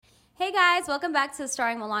Hey guys, welcome back to the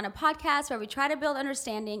Starring Milana podcast, where we try to build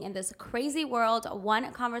understanding in this crazy world,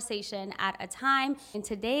 one conversation at a time. In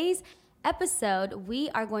today's episode, we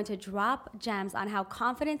are going to drop gems on how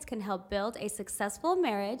confidence can help build a successful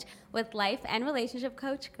marriage with life and relationship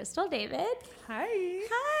coach Crystal David. Hi.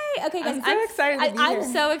 Hi. Okay, guys, I'm so excited to be here.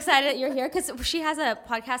 I'm so excited that you're here because she has a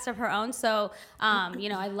podcast of her own. So,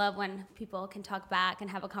 I love when people can talk back and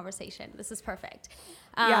have a conversation. This is perfect.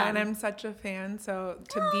 Yeah, and I'm such a fan. So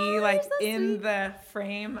to be like so in sweet. the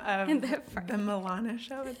frame of the Milana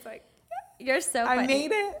show, it's like, You're so funny. I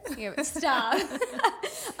made it. Stop.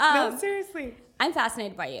 No, seriously. I'm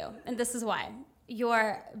fascinated by you, and this is why.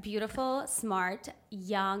 You're beautiful, smart,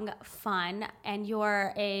 young, fun, and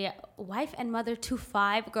you're a wife and mother to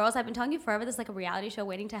 5 girls. I've been telling you forever, this is like a reality show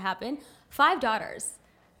waiting to happen. 5 daughters.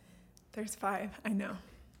 There's 5. I know.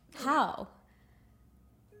 How?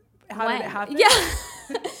 How did it happen? Yeah.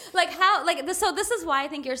 So this is why I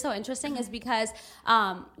think you're so interesting, is because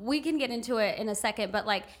we can get into it in a second, but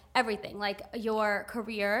like everything, like your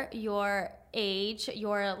career, your age,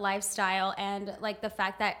 your lifestyle, and like the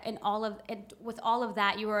fact that with all of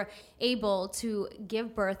that, you were able to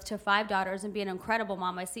give birth to 5 daughters and be an incredible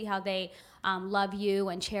mom. I see how they love you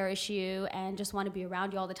and cherish you and just want to be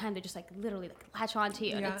around you all the time. They just like literally like latch on to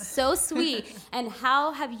you. And it's so sweet. And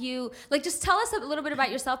how have you, like, just tell us a little bit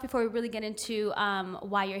about yourself before we really get into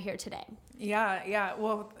why you're here today. Yeah.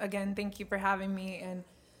 Well, again, thank you for having me. And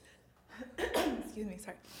excuse me,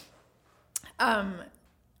 sorry.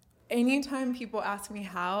 Anytime people ask me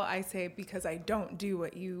how, I say because I don't do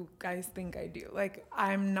what you guys think I do. Like,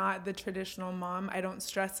 I'm not the traditional mom. I don't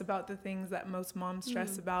stress about the things that most moms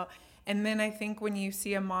stress about. And then I think when you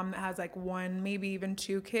see a mom that has like 1, maybe even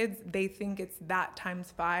 2 kids, they think it's that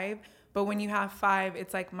times 5. But when you have 5,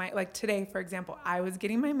 it's like today, for example, I was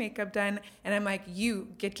getting my makeup done and I'm like, you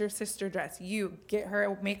get your sister dressed, you get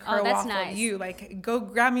her, make her a waffle, nice. You like go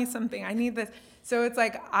grab me something. I need this. So it's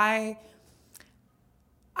like, I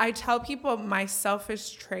tell people my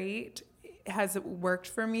selfish trait has worked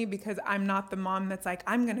for me because I'm not the mom that's like,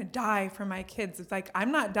 I'm going to die for my kids. It's like,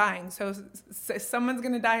 I'm not dying. So someone's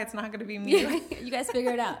going to die. It's not going to be me. You guys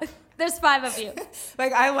figure it out. There's 5 of you.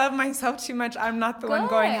 Like, I love myself too much. I'm not the one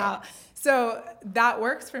going out. So that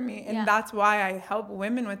works for me. And that's why I help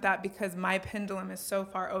women with that, because my pendulum is so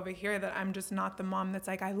far over here that I'm just not the mom that's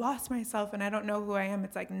like, I lost myself and I don't know who I am.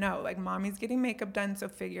 It's like, no, like, mommy's getting makeup done. So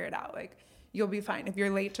figure it out. Like, you'll be fine. If you're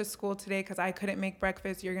late to school today because I couldn't make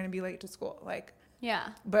breakfast, you're going to be late to school. Like, yeah.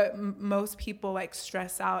 But most people like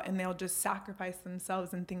stress out and they'll just sacrifice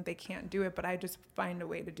themselves and think they can't do it. But I just find a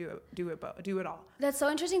way to do it all. That's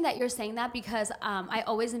so interesting that you're saying that, because I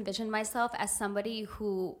always envision myself as somebody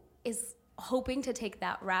who is hoping to take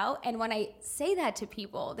that route. And when I say that to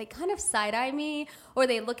people, they kind of side-eye me, or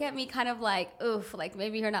they look at me kind of like, oof, like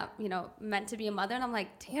maybe you're not, meant to be a mother. And I'm like,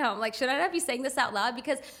 damn, like, should I not be saying this out loud?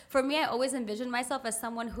 Because for me, I always envisioned myself as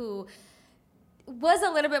someone who was a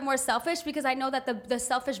little bit more selfish, because I know that the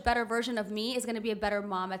selfish, better version of me is going to be a better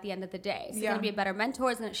mom at the end of the day. So it's going to be a better mentor.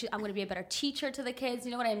 I'm going to be a better teacher to the kids.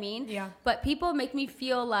 You know what I mean? Yeah. But people make me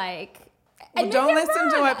feel like, well, don't listen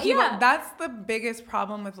to what people, that's the biggest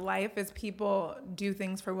problem with life, is people do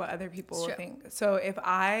things for what other people will think. So if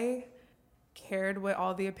I cared what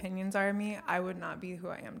all the opinions are of me, I would not be who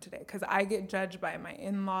I am today, because I get judged by my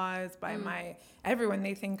in-laws, by everyone.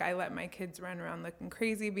 They think I let my kids run around looking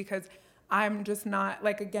crazy because I'm just not,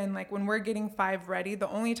 like, again, like when we're getting 5 ready, the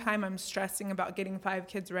only time I'm stressing about getting 5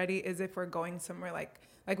 kids ready is if we're going somewhere like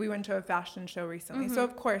we went to a fashion show recently. So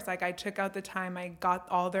of course, like, I took out the time, I got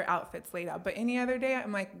all their outfits laid out. But any other day,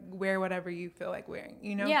 I'm like, wear whatever you feel like wearing,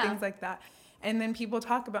 things like that. And then people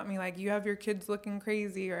talk about me like, you have your kids looking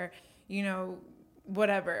crazy, or,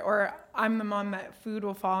 whatever. Or I'm the mom that food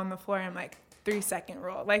will fall on the floor. And I'm like, 3-second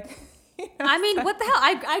rule. Like, I mean, what the hell?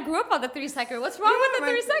 I grew up on the 3-second rule. What's wrong with the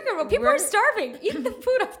 3-second rule? People are starving. Eat the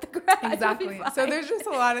food off the ground. Exactly. So there's just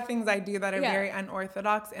a lot of things I do that are very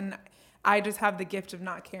unorthodox, and I just have the gift of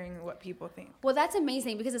not caring what people think. Well, that's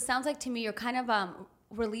amazing, because it sounds like to me you're kind of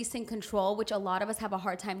releasing control, which a lot of us have a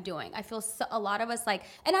hard time doing. I feel a lot of us like,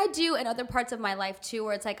 and I do in other parts of my life too,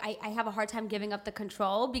 where it's like I have a hard time giving up the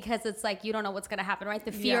control, because it's like you don't know what's going to happen, right?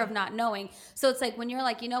 The fear of not knowing. So it's like when you're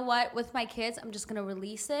like, you know what, with my kids, I'm just going to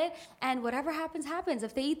release it, and whatever happens, happens.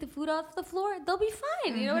 If they eat the food off the floor, they'll be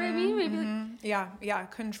fine. You know what I mean? Maybe Yeah.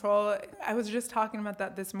 Control. I was just talking about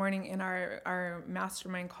that this morning in our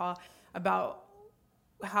mastermind call, about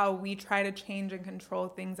how we try to change and control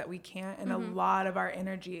things that we can't, and a lot of our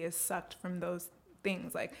energy is sucked from those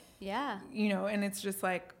things, like, and it's just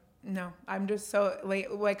like, no, I'm just so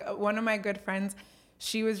late. Like, one of my good friends,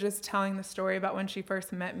 she was just telling the story about when she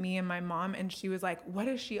first met me and my mom, and she was like, what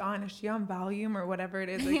is she on? Is she on Valium or whatever it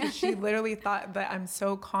is? Like, she literally thought that I'm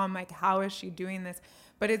so calm. Like, how is she doing this?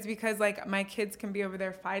 But it's because, like, my kids can be over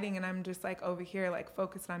there fighting, and I'm just, like, over here, like,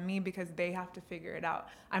 focused on me because they have to figure it out.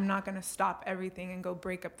 I'm not going to stop everything and go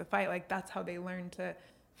break up the fight. Like, that's how they learn to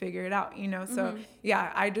figure it out, you know? So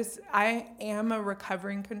yeah, I am a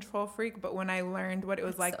recovering control freak, but when I learned what it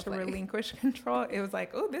was like to relinquish control, it was like,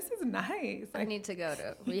 oh, this is nice. I need to go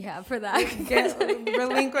to rehab for that.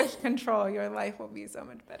 Relinquish control. Your life will be so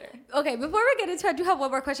much better. Okay, before we get into it, I do have one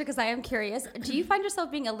more question because I am curious. Do you find yourself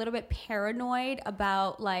being a little bit paranoid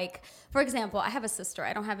about, like, for example, I have a sister.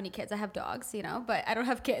 I don't have any kids. I have dogs, you know, but I don't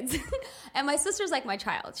have kids. And my sister's like my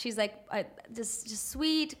child. She's like just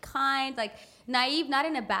sweet, kind, like naive, not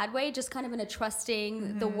in a bad way, just kind of in a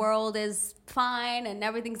trusting, the world is fine and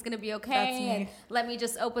everything's going to be okay. And let me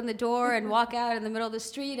just open the door and walk out in the middle of the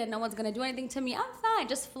street and no one's going to do anything to me. I'm fine,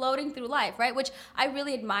 just floating through life, right? Which I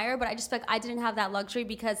really admire, but I just feel like I didn't have that luxury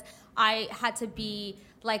because I had to be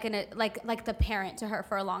like the parent to her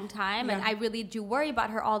for a long time. And I really do worry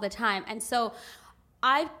about her all the time. And so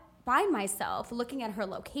I find myself looking at her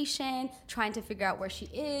location, trying to figure out where she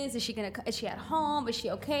is. Is she at home? Is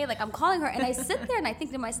she okay? Like, I'm calling her and I sit there and I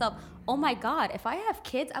think to myself, oh my God, if I have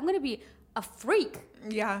kids, I'm going to be a freak.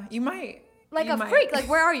 Yeah, you might. Like a freak. Like,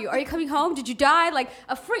 where are you? Are you coming home? Did you die? Like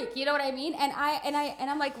a freak. You know what I mean? And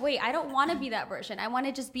I'm like, wait, I don't want to be that version. I want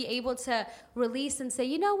to just be able to release and say,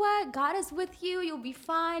 you know what? God is with you. You'll be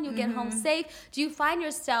fine. You'll get home safe. Do you find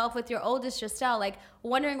yourself with your oldest Giselle, like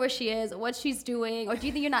wondering where she is, what she's doing, or do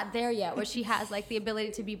you think you're not there yet, where she has like the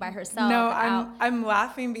ability to be by herself? No, I'm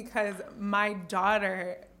laughing because my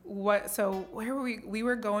daughter. So where were we? We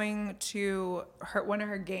were going to one of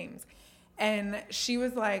her games, and she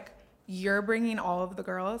was like, you're bringing all of the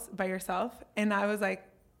girls by yourself? And I was like,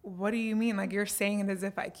 what do you mean? Like, you're saying it as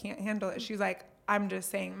if I can't handle it. She's like, I'm just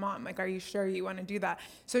saying, Mom, like, are you sure you want to do that?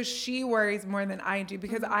 So she worries more than I do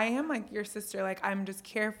because I am like your sister. Like, I'm just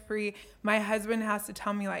carefree. My husband has to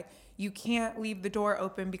tell me, like, you can't leave the door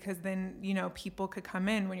open because then, you know, people could come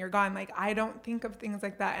in when you're gone. Like, I don't think of things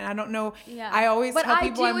like that. And I don't know. Yeah. I always tell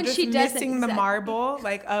people I'm just missing the marble,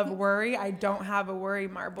 like, of worry. I don't have a worry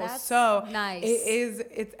marble. That's so nice.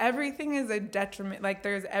 It's everything is a detriment. Like,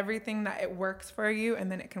 there's everything that it works for you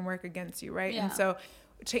and then it can work against you, right? Yeah. And so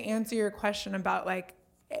to answer your question about, like,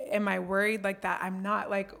 am I worried like that? I'm not.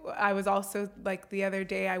 Like, I was also, like, the other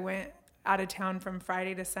day I went out of town from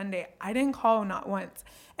Friday to Sunday. I didn't call not once.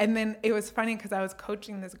 And then it was funny because I was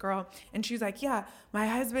coaching this girl and she was like, yeah, my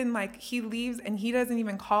husband, like, he leaves and he doesn't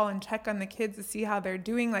even call and check on the kids to see how they're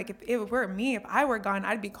doing. Like, if it were me, if I were gone,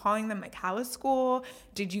 I'd be calling them, like, how was school?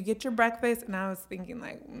 Did you get your breakfast? And I was thinking,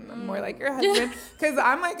 like, more like your husband. Because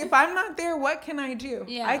I'm like, if I'm not there, what can I do?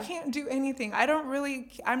 Yeah. I can't do anything.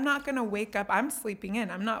 I'm not going to wake up. I'm sleeping in.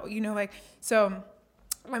 I'm not, you know, like, so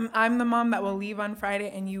I'm the mom that will leave on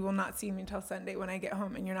Friday and you will not see me until Sunday when I get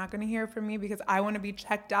home, and you're not going to hear from me because I want to be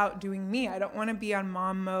checked out doing me. I don't want to be on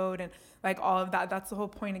mom mode and like all of that. That's the whole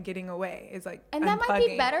point of getting away, is like and that might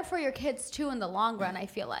be better for your kids too in the long run, I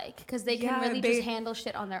feel like, because they can really just handle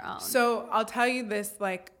shit on their own. So I'll tell you this,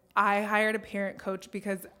 like, I hired a parent coach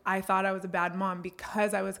because I thought I was a bad mom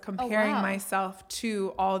because I was comparing myself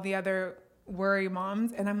to all the other worry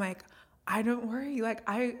moms, and I'm like, I don't worry. Like,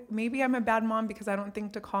 maybe I'm a bad mom because I don't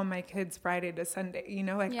think to call my kids Friday to Sunday, you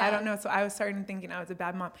know, like, I don't know. So I was starting thinking I was a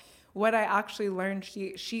bad mom. What I actually learned,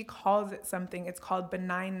 she calls it something. It's called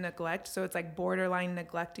benign neglect. So it's like borderline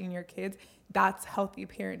neglecting your kids. That's healthy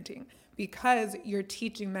parenting because you're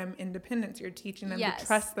teaching them independence. You're teaching them to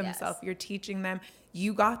trust themselves. You're teaching them,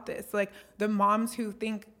 you got this. Like, the moms who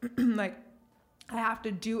think like, I have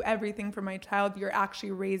to do everything for my child, you're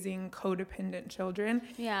actually raising codependent children.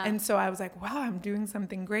 Yeah. And so I was like, wow, I'm doing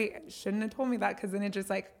something great. Shouldn't have told me that, because then it just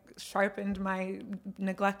like sharpened my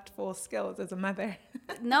neglectful skills as a mother.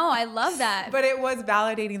 No, I love that. But it was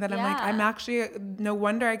validating that I'm like, I'm actually, no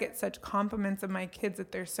wonder I get such compliments of my kids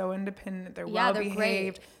that they're so independent, they're well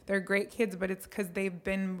behaved, they're great kids, but it's because they've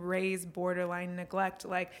been raised borderline neglect.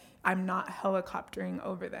 Like, I'm not helicoptering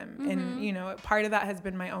over them. Mm-hmm. And, you know, part of that has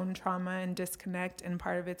been my own trauma and disconnect. And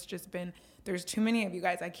part of it's just been, there's too many of you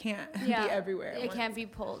guys. I can't be everywhere. It can't be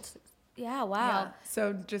pulled. Yeah, wow. Yeah.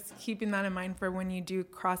 So just keeping that in mind for when you do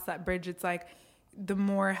cross that bridge, it's like, the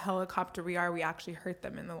more helicopter we are, we actually hurt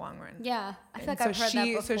them in the long run. Yeah, I feel like I've heard that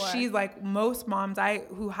before. So she's like, most moms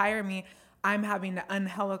who hire me, I'm having to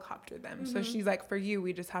unhelicopter them. Mm-hmm. So she's like, for you,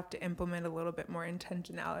 we just have to implement a little bit more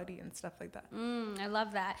intentionality and stuff like that. I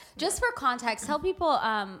love that. Just for context, tell people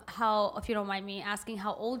how, if you don't mind me asking,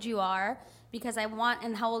 how old you are, because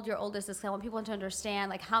and how old your oldest is. I want people to understand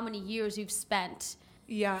like how many years you've spent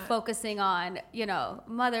focusing on,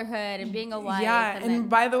 motherhood and being a wife. Yeah. And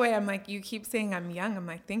by the way, I'm like, you keep saying I'm young. I'm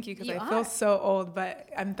like, thank you. Cause I feel so old, but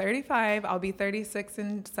I'm 35. I'll be 36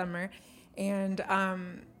 in summer. And,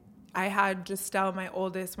 I had Giselle, my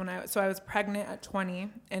oldest, so I was pregnant at 20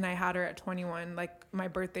 and I had her at 21. Like my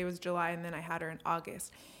birthday was July and then I had her in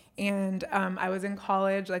August. And, I was in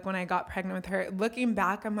college, like when I got pregnant with her. Looking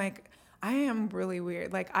back, I'm like, I am really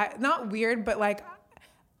weird. Like not weird, but like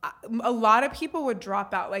a lot of people would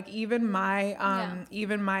drop out. Like even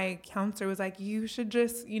my counselor was like, you should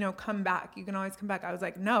just, come back. You can always come back. I was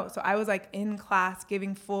like, no. So I was like in class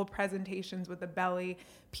giving full presentations with a belly,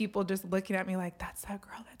 people just looking at me like, that's that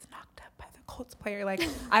girl that's knocked up by the Colts player. Like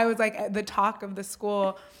I was like at the talk of the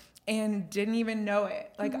school and didn't even know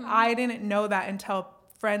it. Like I didn't know that until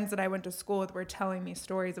friends that I went to school with were telling me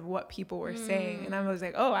stories of what people were saying. And I was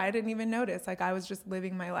like, oh, I didn't even notice. Like I was just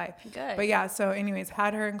living my life. Good. But yeah, so anyways,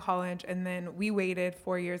 had her in college and then we waited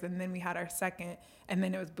 4 years and then we had our second and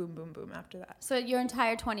then it was boom, boom, boom after that. So your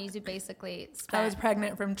entire 20s, you basically spent. I was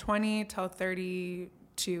pregnant from 20 till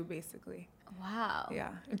 32 basically. Wow. Yeah.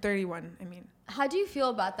 31, I mean. How do you feel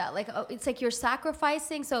about that? Like, it's like you're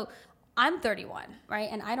sacrificing. So I'm 31, right?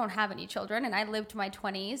 And I don't have any children and I lived my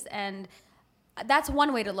 20s and that's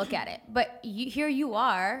one way to look at it. But here you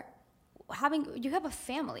are you have a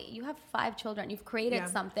family, you have 5 children, you've created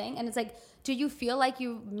something. And it's like, do you feel like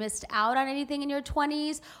you missed out on anything in your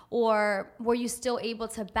 20s or were you still able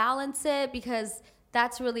to balance it? Because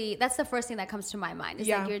that's the first thing that comes to my mind is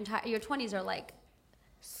like your 20s are like.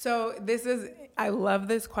 So I love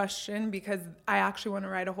this question because I actually want to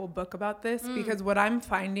write a whole book about this because what I'm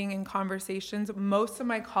finding in conversations, most of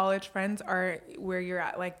my college friends are where you're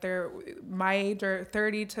at. Like they're my age or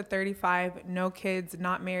 30 to 35, no kids,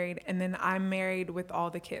 not married. And then I'm married with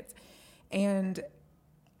all the kids. And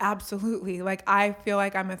absolutely. Like I feel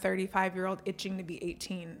like I'm a 35-year-old itching to be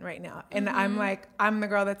 18 right now. And I'm like, I'm the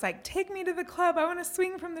girl that's like, take me to the club. I want to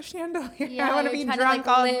swing from the chandelier. I want to be drunk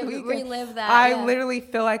all weekend. Relive that. I literally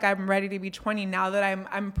feel like I'm ready to be 20 now that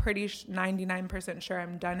I'm pretty 99% sure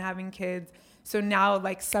I'm done having kids. So now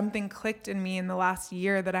like something clicked in me in the last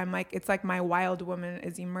year that I'm like, it's like my wild woman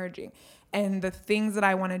is emerging. And the things that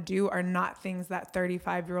I want to do are not things that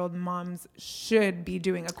 35-year-old moms should be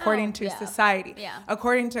doing according to society. Yeah.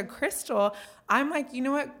 According to Crystal, I'm like, you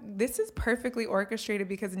know what? This is perfectly orchestrated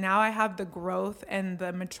because now I have the growth and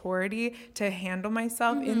the maturity to handle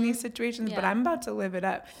myself in these situations, but I'm about to live it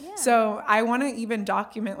up. Yeah. So I want to even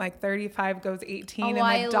document like 35 goes 18 and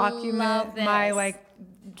like document my like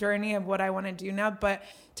journey of what I want to do now. But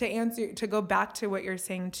to go back to what you're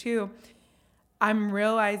saying too, I'm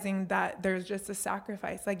realizing that there's just a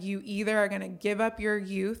sacrifice. Like you either are going to give up your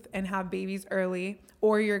youth and have babies early,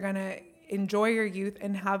 or you're going to enjoy your youth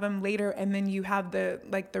and have them later. And then you have the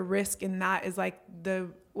risk in that is like the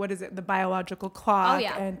biological clock. Oh,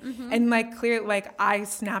 yeah. And like clear, like I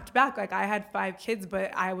snapped back. Like I had 5 kids,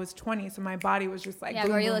 but I was 20. So my body was just like,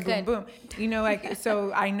 boom, boom, boom, boom. You know, like,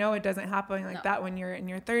 so I know it doesn't happen like that when you're in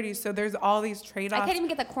your 30s. So there's all these trade-offs. I can't even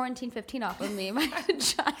get the quarantine 15 off of me. My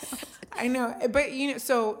child. I know. But you know,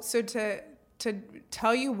 so to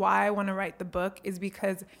tell you why I want to write the book is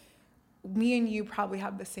because me and you probably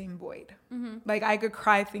have the same void. Like I could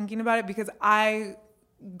cry thinking about it because I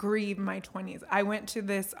grieve my 20s. I went to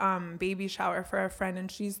this baby shower for a friend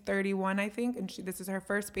and she's 31, I think, and this is her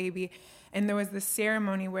first baby. And there was this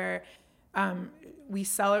ceremony where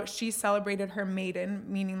she celebrated her maiden,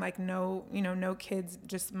 meaning like no kids,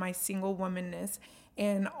 just my single womanness.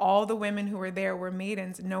 And all the women who were there were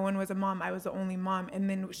maidens. No one was a mom. I was the only mom. And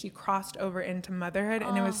then she crossed over into motherhood.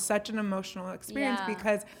 And it was such an emotional experience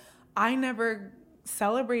because I never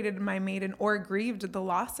celebrated my maiden or grieved the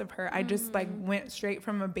loss of her. I just like went straight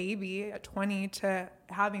from a baby at 20 to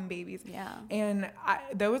having babies. Yeah. And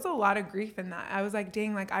there was a lot of grief in that. I was like,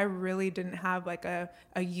 dang, like I really didn't have like a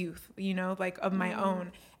youth, you know, like of my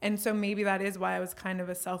own. And so maybe that is why I was kind of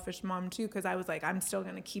a selfish mom too, because I was like, I'm still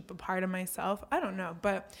going to keep a part of myself. I don't know.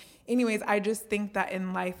 But anyways, I just think that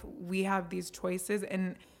in life we have these choices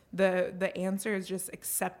and the answer is just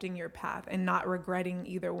accepting your path and not regretting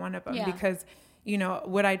either one of them because you know,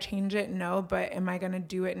 would I change it? No, but am I going to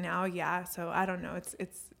do it now? Yeah. So I don't know.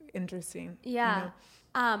 It's interesting. Yeah. You know?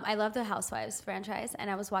 I love the Housewives franchise, and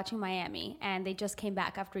I was watching Miami, and they just came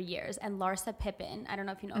back after years. And Larsa Pippen, I don't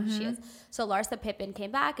know if you know who she is. So Larsa Pippen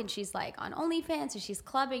came back, and she's like on OnlyFans, and she's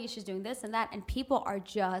clubbing, and she's doing this and that, and people are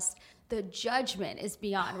just, the judgment is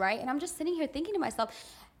beyond, right? And I'm just sitting here thinking to myself,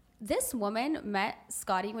 this woman met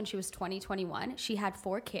Scotty when she was 21. She had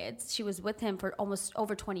 4 kids. She was with him for almost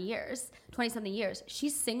over 20 something years.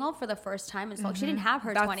 She's single for the first time. And so she didn't have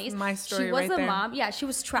her 20s. My story. She was right a there. mom. Yeah. She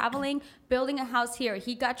was traveling, building a house here.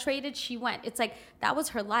 He got traded. She went. It's like, that was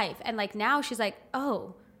her life. And like now she's like,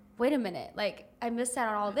 oh, wait a minute. Like I missed out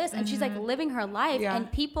on all this. And she's like living her life. Yeah.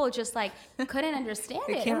 And people just like couldn't understand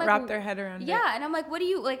it. They can't like, wrap their head around it. Yeah. And I'm like, what do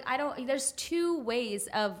you like? There's 2 ways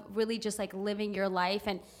of really just like living your life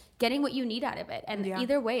and getting what you need out of it, and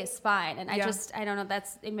either way is fine. And I don't know,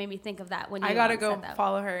 it made me think of that when you I gotta go said that.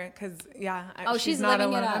 follow her because she's not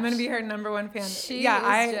living alone. it up. I'm gonna be her #1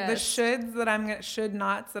 fan. The shoulds that should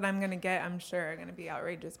nots that I'm gonna get, I'm sure are gonna be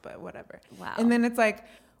outrageous, but whatever. Wow. And then it's like,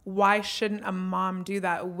 why shouldn't a mom do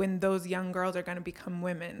that when those young girls are gonna become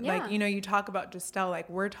women? Yeah. Like, you know, you talk about Giselle, like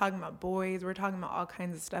we're talking about boys, we're talking about all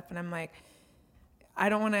kinds of stuff, and I'm like, I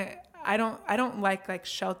don't like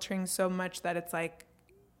sheltering so much that it's like,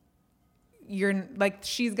 you're like,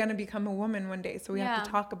 she's gonna become a woman one day, so we have to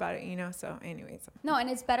talk about it, you know. So anyways, no, and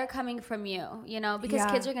it's better coming from you, you know, because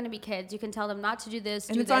kids are gonna be kids. You can tell them not to do this,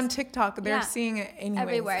 and it's on TikTok. They're seeing it anyways.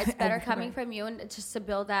 Everywhere. It's better coming from you, and just to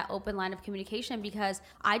build that open line of communication, because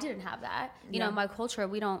I didn't have that. You know, in my culture,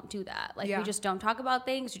 we don't do that. Like we just don't talk about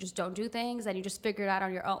things. You just don't do things, and you just figure it out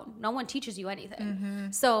on your own. No one teaches you anything.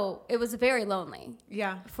 So it was very lonely.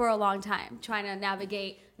 Yeah. For a long time, trying to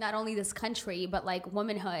navigate not only this country but like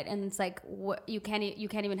womanhood, and it's like you can't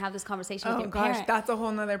even have this conversation with your parent. That's a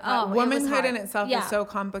whole nother part. Womanhood in itself is so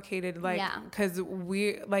complicated, like because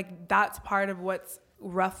we like, that's part of what's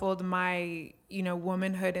ruffled my, you know,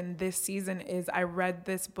 womanhood in this season is I read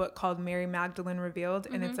this book called Mary Magdalene Revealed,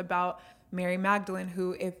 and it's about Mary Magdalene,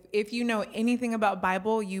 who if you know anything about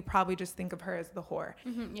Bible, you probably just think of her as the whore.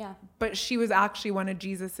 But she was actually one of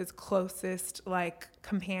Jesus's closest like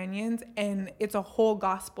companions, and it's a whole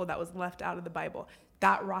gospel that was left out of the Bible.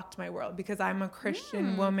 That rocked my world because I'm a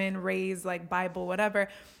Christian woman raised like Bible, whatever.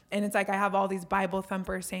 And it's like, I have all these Bible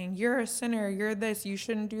thumpers saying, you're a sinner, you're this, you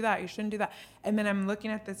shouldn't do that, you shouldn't do that. And then I'm looking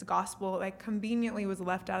at this gospel, like conveniently was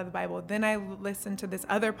left out of the Bible. Then I listened to this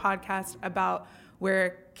other podcast about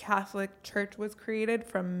where Catholic Church was created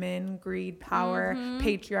from men, greed, power,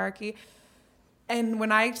 patriarchy. And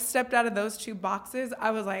when I stepped out of those 2 boxes,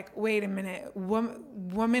 I was like, wait a minute,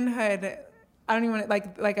 womanhood, I don't even,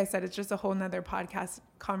 like I said, it's just a whole nother podcast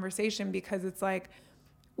conversation, because it's like,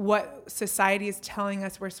 what society is telling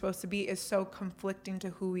us we're supposed to be is so conflicting to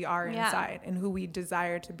who we are inside and who we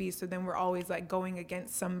desire to be. So then we're always like going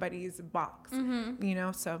against somebody's box, you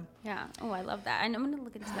know? So yeah. Oh, I love that. And I'm going to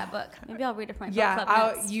look into that book. Maybe I'll read it for my book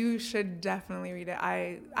club notes. You should definitely read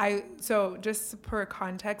it. So just for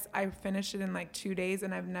context, I finished it in like 2 days,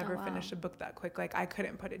 and I've never finished a book that quick. Like I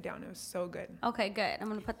couldn't put it down. It was so good. Okay, good. I'm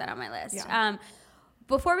going to put that on my list. Yeah.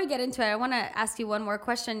 Before we get into it, I want to ask you one more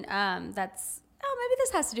question. Maybe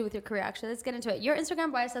this has to do with your career, actually. Let's get into it. Your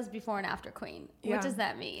Instagram bio says before and after queen. Yeah. What does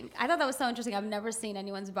that mean? I thought that was so interesting. I've never seen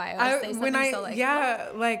anyone's bio say something so like... Yeah,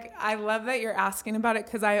 like, I love that you're asking about it,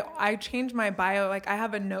 because I changed my bio. Like, I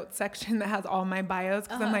have a note section that has all my bios,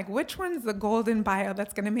 because I'm like, which one's the golden bio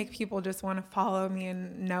that's going to make people just want to follow me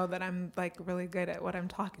and know that I'm, like, really good at what I'm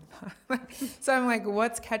talking about? So I'm like,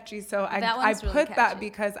 what's catchy? So I put that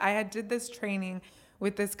because I did this training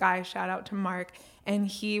with this guy, shout out to Mark, and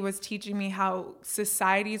he was teaching me how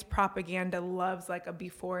society's propaganda loves like a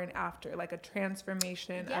before and after, like a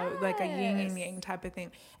transformation, like a yin and yang type of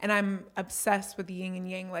thing. And I'm obsessed with yin and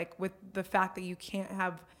yang, like with the fact that you can't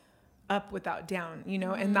have up without down, you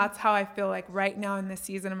know? And that's how I feel like right now in this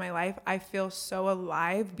season of my life. I feel so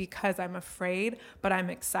alive because I'm afraid, but I'm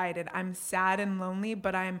excited. I'm sad and lonely,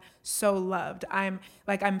 but I'm so loved. I'm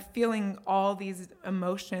feeling all these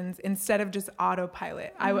emotions instead of just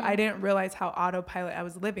autopilot. I didn't realize how autopilot I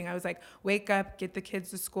was living. I was like, wake up, get the kids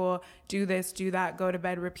to school, do this, do that, go to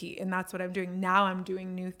bed, repeat. And that's what I'm doing. Now I'm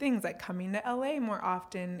doing new things, like coming to LA more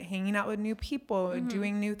often, hanging out with new people,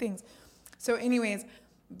 doing new things. So anyways,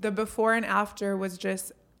 the before and after was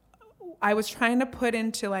just, I was trying to put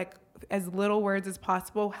into like as little words as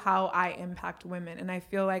possible how I impact women. And I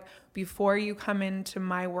feel like before you come into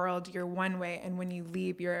my world, you're one way, and when you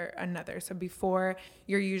leave, you're another. So before,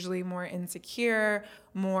 you're usually more insecure,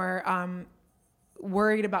 more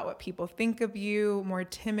worried about what people think of you, more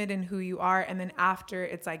timid in who you are. And then after,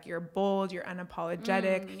 it's like you're bold, you're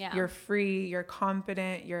unapologetic, you're free, you're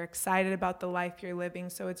confident, you're excited about the life you're living.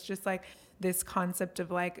 So it's just like this concept of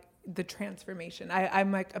like the transformation.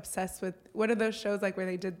 I'm like obsessed with, what are those shows like where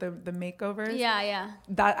they did the makeovers? Yeah.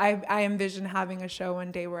 That I envision having a show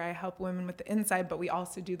one day where I help women with the inside, but we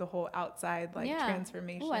also do the whole outside like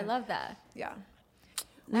transformation. Oh, I love that. Yeah.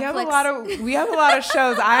 We have a lot of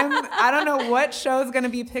shows. I don't know what show is going to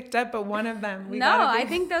be picked up, but one of them. I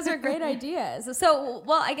think those are great ideas. So,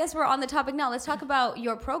 well, I guess we're on the topic now. Let's talk about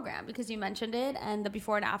your program because you mentioned it and the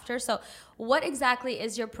before and after. So, what exactly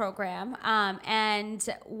is your program, and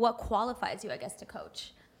what qualifies you, I guess, to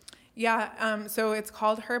coach? Yeah, so it's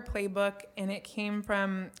called Her Playbook, and it came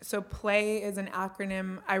from, so play is an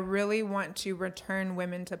acronym. I really want to return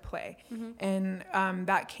women to play. And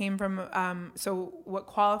that came from, so what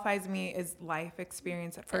qualifies me is life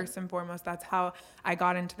experience first and foremost. That's how I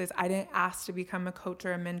got into this. I didn't ask to become a coach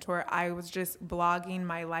or a mentor. I was just blogging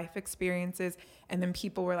my life experiences, and then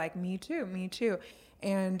people were like, me too, me too.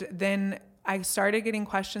 And then I started getting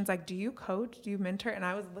questions like, do you coach? Do you mentor? And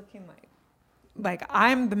I was looking like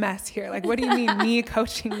I'm the mess here. Like, what do you mean me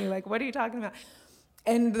coaching you? Like, what are you talking about?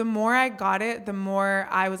 And the more I got it, the more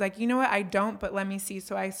I was like, you know what? I don't, but let me see.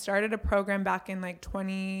 So I started a program back in like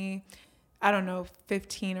 15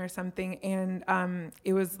 or something. And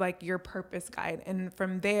it was like your purpose guide. And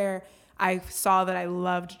from there, I saw that I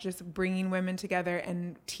loved just bringing women together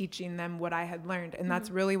and teaching them what I had learned. And that's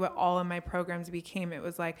really what all of my programs became. It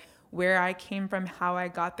was like where I came from, how I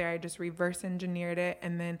got there. I just reverse engineered it.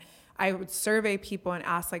 And then I would survey people and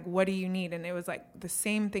ask, like, what do you need? And it was like the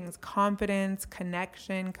same things: confidence,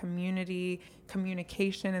 connection, community,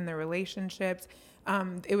 communication in the relationships.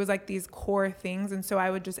 It was like these core things. And so I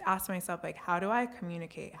would just ask myself, like, how do I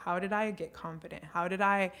communicate? How did I get confident? How did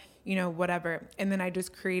I, whatever. And then I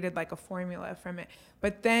just created like a formula from it.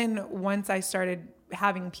 But then once I started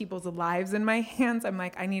having people's lives in my hands, I'm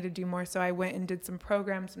like, I need to do more. So I went and did some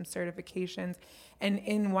programs, some certifications. And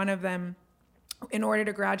in one of them, in order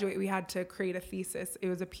to graduate, we had to create a thesis. It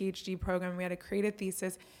was a PhD program. We had to create a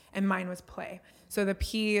thesis, and mine was play. So the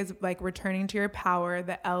P is like returning to your power.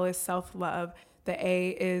 The L is self-love. The A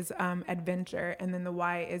is adventure. And then the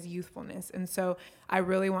Y is youthfulness. And so I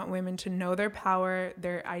really want women to know their power,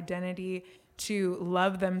 their identity, to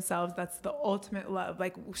love themselves. That's the ultimate love.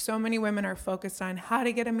 Like, so many women are focused on how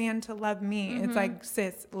to get a man to love me. It's like,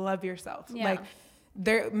 sis, love yourself. Yeah. Like,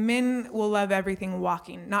 men will love everything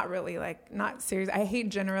walking. Not really, like, not serious. I hate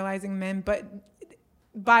generalizing men, but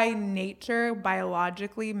by nature,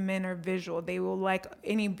 biologically, men are visual. They will like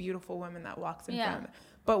any beautiful woman that walks in front of them.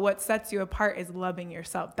 But what sets you apart is loving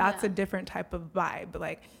yourself. That's a different type of vibe.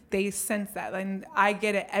 Like, they sense that. And I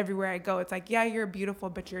get it everywhere I go. It's like, yeah, you're beautiful,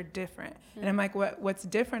 but you're different. And I'm like, what's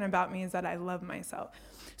different about me is that I love myself.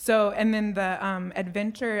 So, and then the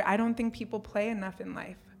adventure, I don't think people play enough in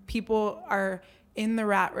life. People are in the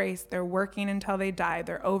rat race. They're working until they die.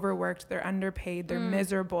 They're overworked. They're underpaid. They're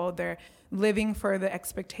miserable. They're living for the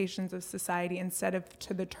expectations of society instead of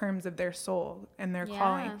to the terms of their soul and their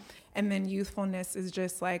calling. And then youthfulness is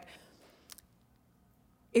just like,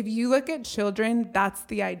 if you look at children, that's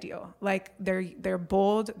the ideal. Like, they're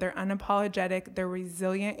bold, they're unapologetic, they're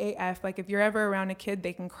resilient AF. Like, if you're ever around a kid,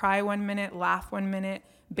 they can cry 1 minute, laugh 1 minute,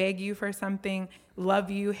 beg you for something, love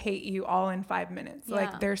you, hate you, all in 5 minutes.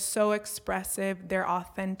 Like, they're so expressive, they're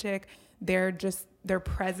authentic, they're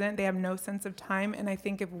present, they have no sense of time. And I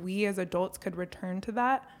think if we as adults could return to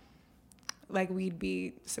that, like, we'd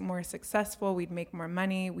be more successful, we'd make more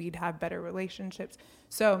money, we'd have better relationships.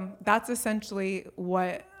 So that's essentially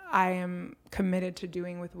what I am committed to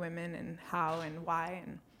doing with women, and how and why.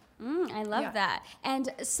 And I love that.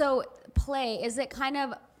 And so play, is it kind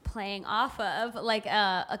of playing off of like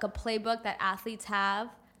a playbook that athletes have?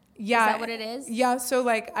 Yeah. Is that what it is? Yeah. So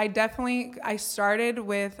like, I started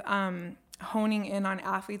with honing in on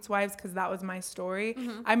athletes' wives because that was my story.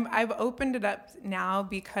 I've opened it up now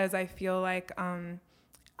because I feel like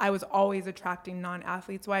I was always attracting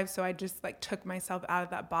non-athletes' wives, so I just like took myself out of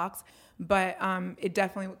that box. But it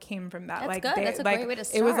definitely came from that. That's like, good. That's a great way to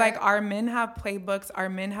start. It was like, our men have playbooks, our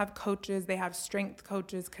men have coaches, they have strength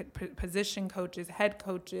coaches, position coaches, head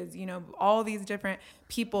coaches, all these different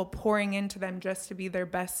people pouring into them just to be their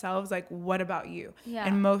best selves. Like, what about you? Yeah.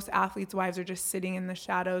 And most athletes' wives are just sitting in the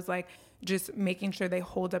shadows, like, just making sure they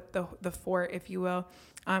hold up the fort, if you will.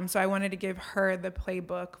 So I wanted to give her the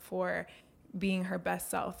playbook for being her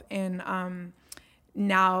best self. And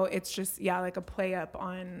now it's just, like a play up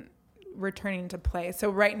on returning to play. So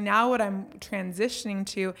right now what I'm transitioning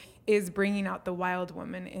to is bringing out the wild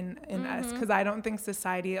woman in us, because I don't think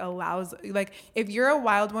society allows, like, if you're a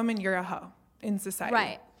wild woman, you're a hoe in society.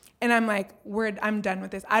 Right. And I'm like, I'm done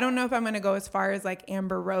with this. I don't know if I'm going to go as far as like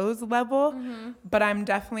Amber Rose level, but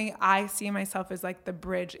I see myself as like the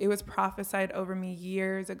bridge. It was prophesied over me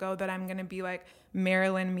years ago that I'm going to be like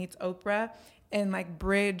Marilyn meets Oprah. and like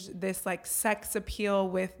bridge this like sex appeal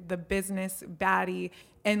with the business baddie.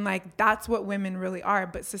 And like, that's what women really are.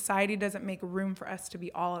 But society doesn't make room for us to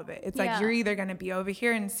be all of it. It's like, you're either going to be over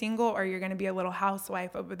here and single, or you're going to be a little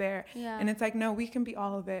housewife over there. Yeah. And it's like, no, we can be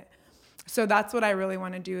all of it. So that's what I really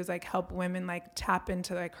want to do, is like help women like tap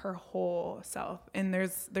into like her whole self. And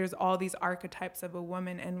there's all these archetypes of a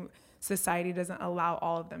woman, and society doesn't allow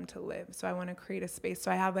all of them to live. So I want to create a space.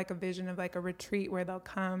 So I have like a vision of like a retreat where they'll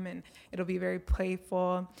come, and it'll be very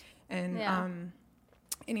playful. And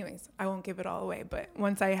anyways, I won't give it all away, but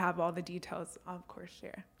once I have all the details, I'll of course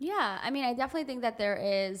share. Yeah, I mean, I definitely think that there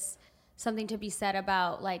is something to be said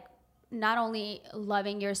about like not only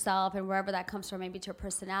loving yourself and wherever that comes from, maybe it's your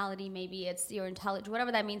personality, maybe it's your intelligence,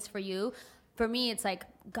 whatever that means for you. For me, it's like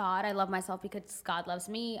God. I love myself because God loves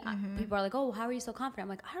me. People are like, "Oh, how are you so confident?" I'm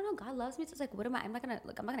like, "I don't know. God loves me." So it's like, what am I? I'm not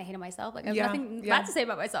gonna hate on myself. Like, I have nothing bad to say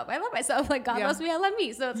about myself. I love myself. Like, God loves me. I love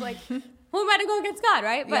me. So it's like, who am I to go against God,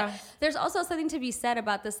 right? But there's also something to be said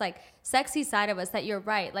about this like sexy side of us. That you're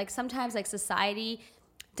right. Like sometimes like society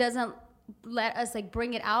doesn't let us like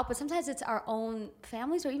bring it out, but sometimes it's our own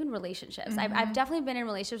families or even relationships. I've definitely been in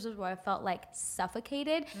relationships where I felt like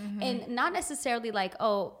suffocated, and not necessarily like,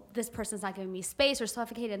 oh, this person's not giving me space, or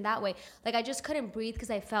suffocated in that way. Like I just couldn't breathe because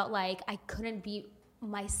I felt like I couldn't be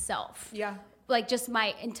myself. Yeah. Like just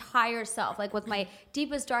my entire self, like with my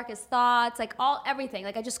deepest, darkest thoughts, like everything.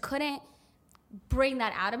 Like I just couldn't bring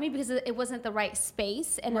that out of me because it wasn't the right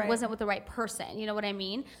space, and it wasn't with the right person. You know what I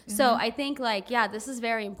mean? So I think like, this is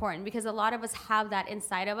very important, because a lot of us have that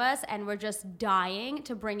inside of us, and we're just dying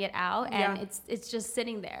to bring it out, and it's just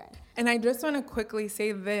sitting there. And I just want to quickly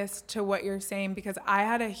say this to what you're saying, because I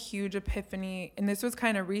had a huge epiphany, and this was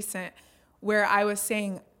kind of recent, where I was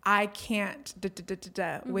saying, I can't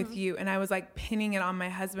with you. And I was like pinning it on my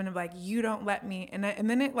husband of like, you don't let me. And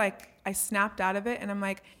then it like, I snapped out of it, and I'm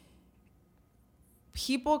like,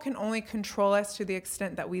 people can only control us to the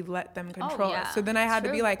extent that we let them control us. So then I had to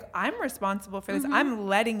be like, I'm responsible for this. I'm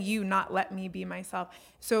letting you not let me be myself.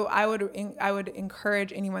 So I would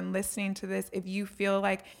encourage anyone listening to this, if you feel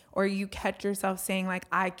like, or you catch yourself saying like,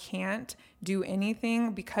 I can't do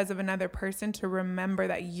anything because of another person, to remember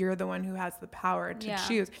that you're the one who has the power to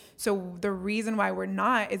choose. So the reason why we're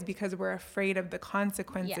not is because we're afraid of the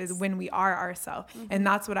consequences when we are ourselves. And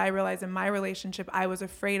that's what I realized in my relationship. I was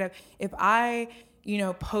afraid of, if I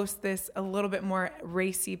post this a little bit more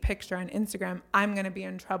racy picture on Instagram, I'm going to be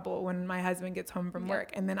in trouble when my husband gets home from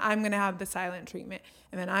work. And then I'm going to have the silent treatment.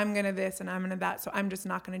 And then I'm going to this and I'm going to that. So I'm just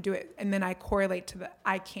not going to do it. And then I correlate to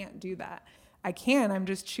I can't do that. I can, I'm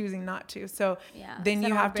just choosing not to. So then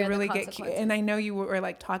you have to really get, and I know you were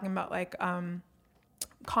like talking about like,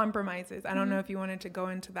 compromises. I don't know if you wanted to go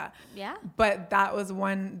into that. Yeah. But that was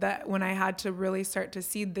one that when I had to really start to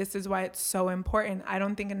see, this is why it's so important. I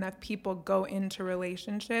don't think enough people go into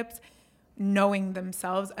relationships knowing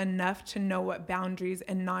themselves enough to know what boundaries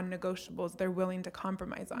and non-negotiables they're willing to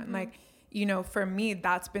compromise on. Like, for me,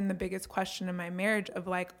 that's been the biggest question in my marriage of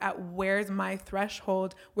like, where's my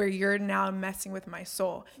threshold where you're now messing with my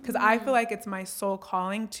soul? Because I feel like it's my soul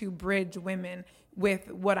calling to bridge women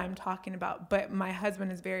with what I'm talking about, but my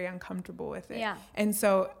husband is very uncomfortable with it. Yeah. And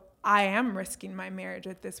so I am risking my marriage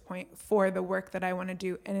at this point for the work that I want to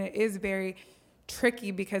do. And it is very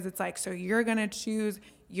tricky, because it's like, so you're going to choose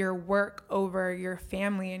your work over your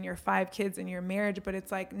family and your 5 kids and your marriage. But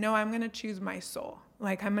it's like, no, I'm going to choose my soul.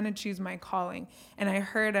 Like, I'm going to choose my calling. And I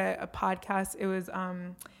heard a podcast. It was,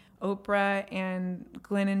 Oprah and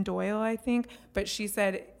Glennon Doyle, I think. But she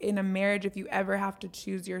said, in a marriage, if you ever have to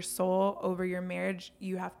choose your soul over your marriage,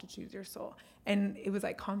 you have to choose your soul. And it was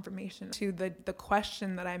like confirmation to the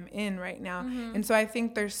question that I'm in right now. And so I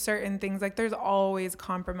think there's certain things, like there's always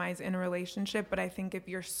compromise in a relationship. But I think if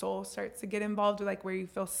your soul starts to get involved, like where you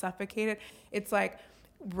feel suffocated, it's like,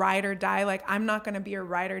 ride or die. Like, I'm not going to be a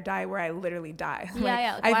ride or die where I literally die. Like,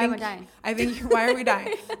 why am I dying? I think, why are we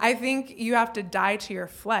dying? I think you have to die to your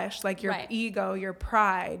flesh, like your ego, your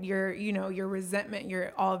pride, your resentment,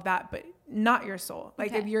 your all of that, but not your soul.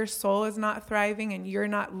 Like, if your soul is not thriving and you're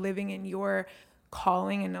not living in your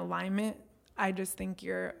calling and alignment, I just think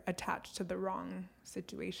you're attached to the wrong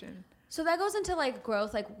situation. So that goes into like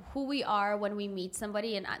growth, like who we are when we meet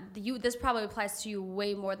somebody. And this probably applies to you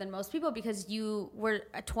way more than most people, because you were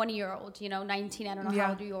a 20-year-old, 19. I don't know how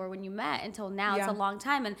old you were when you met until now. It's a long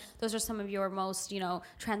time. And those are some of your most,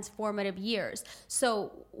 transformative years.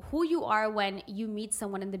 So who you are when you meet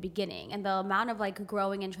someone in the beginning, and the amount of like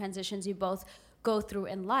growing and transitions you both go through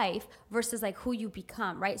in life versus like who you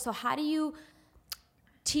become, right? So how do you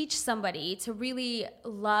teach somebody to really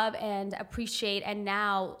love and appreciate and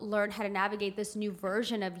now learn how to navigate this new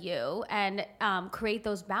version of you and create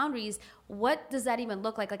those boundaries, what does that even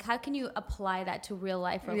look like? Like, how can you apply that to real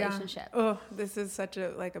life relationship? Oh, this is such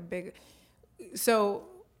a big, so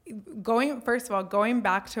going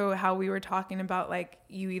back to how we were talking about, like,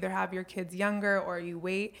 you either have your kids younger or you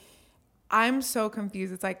wait. I'm so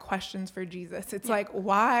confused. It's like questions for Jesus. It's like,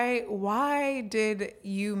 why did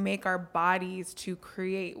you make our bodies to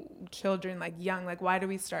create children like young? Like, why do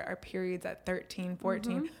we start our periods at 13,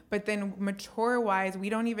 14? But then mature wise, we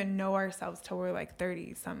don't even know ourselves till we're like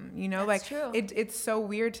 30 something, you know? That's like true. It's so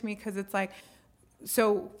weird to me, because it's like,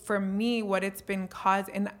 so for me, what it's been caused,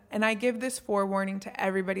 and I give this forewarning to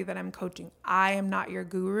everybody that I'm coaching. I am not your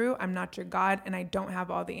guru. I'm not your God, and I don't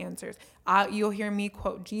have all the answers. You'll hear me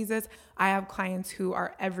quote Jesus. I have clients who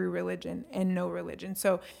are every religion and no religion.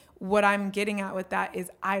 So what I'm getting at with that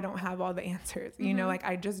is I don't have all the answers, you know, like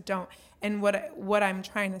I just don't. And what I'm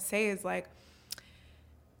trying to say is, like,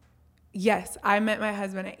 yes, I met my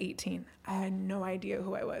husband at 18. I had no idea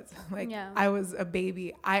who I was. Like, I was a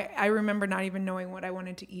baby. I remember not even knowing what I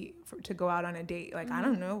wanted to eat to go out on a date. Like, I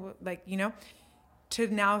don't know, like, you know, to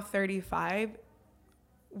now 35,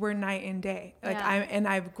 we're night and day. Like,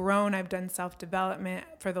 I've grown, I've done self-development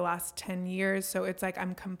for the last 10 years. So it's like,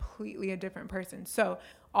 I'm completely a different person. So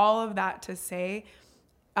all of that to say,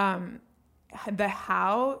 the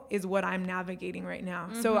how is what I'm navigating right now.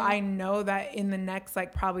 So I know that in the next,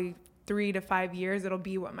 like, probably 3 to 5 years, it'll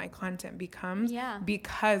be what my content becomes,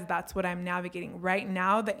 because that's what I'm navigating right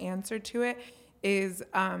now. The answer to it is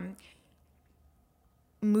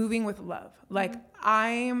moving with love. Like,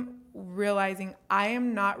 I'm realizing I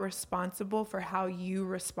am not responsible for how you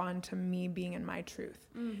respond to me being in my truth.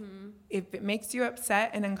 If it makes you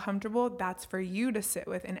upset and uncomfortable, that's for you to sit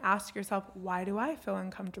with and ask yourself, why do I feel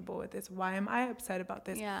uncomfortable with this? Why am I upset about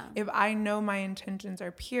this? If I know my intentions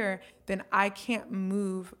are pure, then I can't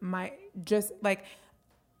move just like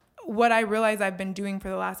what I realize I've been doing for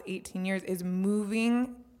the last 18 years is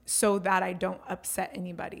moving so that I don't upset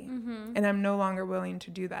anybody. And I'm no longer willing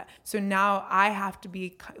to do that. So now I have to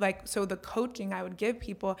be like, so the coaching I would give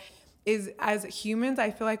people is, as humans, I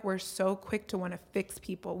feel like we're so quick to want to fix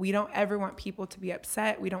people. We don't ever want people to be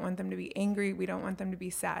upset. We don't want them to be angry. We don't want them to be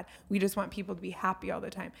sad. We just want people to be happy all the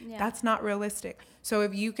time. That's not realistic. So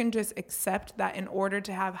if you can just accept that in order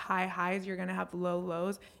to have high highs, you're going to have low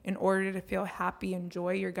lows. In order to feel happy and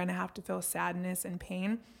joy, you're going to have to feel sadness and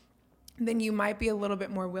pain. Then you might be a little bit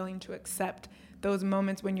more willing to accept those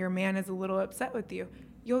moments when your man is a little upset with you.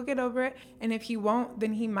 You'll get over it. And if he won't,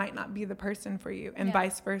 then he might not be the person for you, and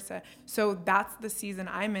vice versa. So that's the season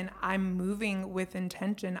I'm in. I'm moving with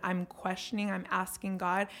intention. I'm questioning. I'm asking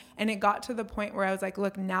God. And it got to the point where I was like,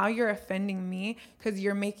 look, now you're offending me because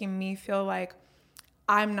you're making me feel like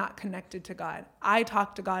I'm not connected to God. I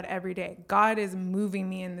talk to God every day. God is moving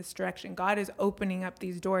me in this direction. God is opening up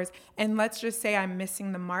these doors. And let's just say I'm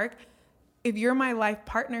missing the mark. If you're my life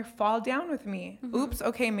partner, fall down with me. Oops,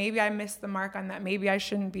 okay, maybe I missed the mark on that. Maybe I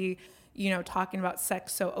shouldn't be, you know, talking about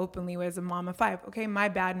sex so openly as a mom of 5. Okay, my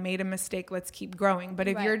bad, made a mistake. Let's keep growing. But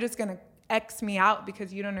if you're just going to X me out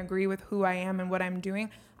because you don't agree with who I am and what I'm doing,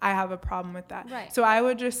 I have a problem with that. So I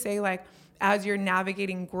would just say, like, as you're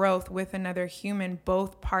navigating growth with another human,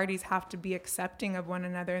 both parties have to be accepting of one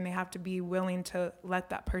another, and they have to be willing to let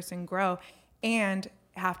that person grow, and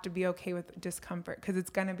have to be okay with discomfort, because it's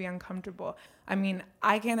going to be uncomfortable. I mean,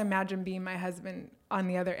 I can't imagine being my husband on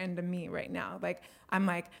the other end of me right now. Like, I'm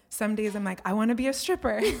like, some days I'm like, I want to be a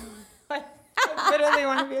stripper. Like, I literally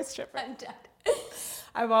want to be a stripper. I'm dead.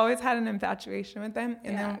 I've always had an infatuation with them.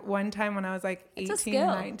 And then one time when I was like 18,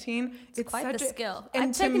 19, it's quite the skill. And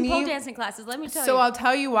I've taken pole dancing classes, let me tell you. So I'll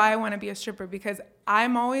tell you why I want to be a stripper, because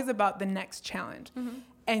I'm always about the next challenge.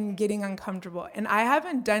 And getting uncomfortable. And I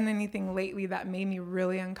haven't done anything lately that made me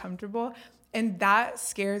really uncomfortable. And that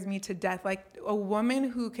scares me to death. Like, a woman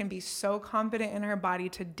who can be so confident in her body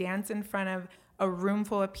to dance in front of a room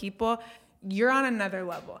full of people, you're on another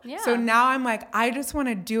level. So now I'm like, I just want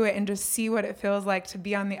to do it and just see what it feels like to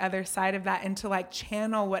be on the other side of that, and to like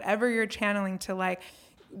channel whatever you're channeling, to like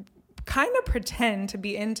kind of pretend to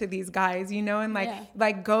be into these guys, you know, and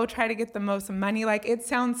like go try to get the most money. Like, it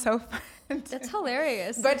sounds so fun. That's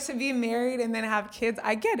hilarious. But to be married and then have kids,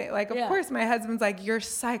 I get it. Like, of course, my husband's like, you're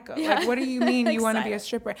psycho. Like, what do you mean you want to be a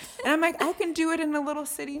stripper? And I'm like, I can do it in a little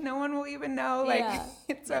city. No one will even know. Like,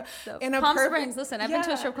 it's in a Palm Springs. Listen, I've been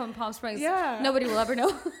to a strip club in Palm Springs. Nobody will ever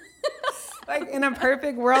know. Like, in a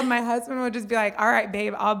perfect world, my husband would just be like, all right,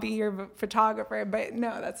 babe, I'll be your photographer. But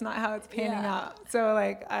no, that's not how it's panning out. So,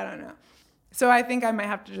 like, I don't know. So I think I might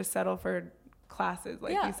have to just settle for classes,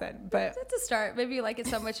 like you said. But it's a start. Maybe you like it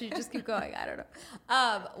so much you just keep going. I don't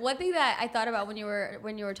know. One thing that I thought about when you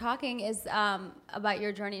were talking is about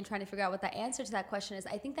your journey and trying to figure out what the answer to that question is.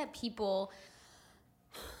 I think that people,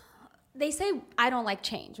 they say, I don't like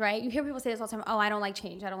change, right? You hear people say this all the time. Oh, I don't like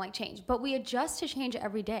change. I don't like change. But we adjust to change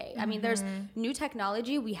every day. I mean, there's new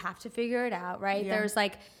technology. We have to figure it out, right? Yeah. There's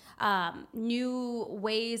like new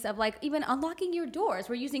ways of like even unlocking your doors.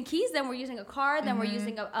 We're using keys, then we're using a card, then we're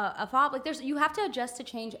using a fob. Like you have to adjust to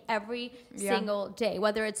change every single day.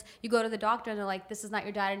 Whether it's you go to the doctor and they're like, this is not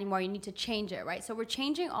your diet anymore. You need to change it, right? So we're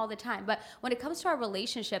changing all the time. But when it comes to our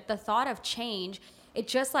relationship, the thought of change, it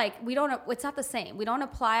just like, it's not the same. We don't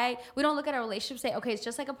look at our relationship and say, okay, it's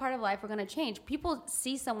just like a part of life. We're going to change. People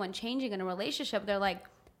see someone changing in a relationship. They're like,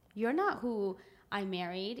 you're not who I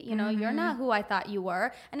married, you're not who I thought you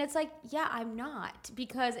were. And it's like, yeah, I'm not,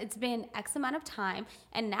 because it's been X amount of time.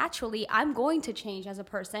 And naturally I'm going to change as a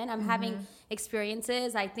person. I'm having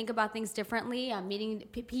experiences. I think about things differently. I'm meeting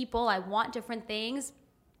people. I want different things.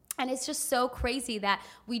 And it's just so crazy that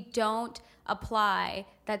we don't apply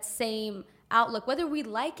that same outlook, whether we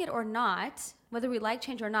like it or not, whether we like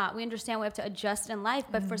change or not. We understand we have to adjust in life,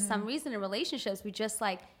 but for some reason in relationships, we just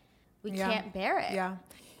like, we can't bear it. Yeah.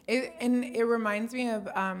 It reminds me of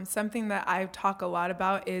something that I talk a lot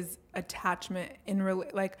about is attachment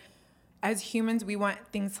like as humans, we want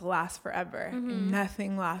things to last forever.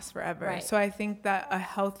 Nothing lasts forever. Right. So I think that a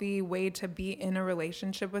healthy way to be in a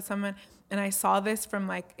relationship with someone, and I saw this from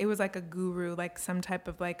like, it was like a guru, like some type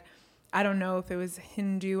of like, I don't know if it was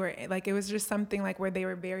Hindu or like, it was just something like where they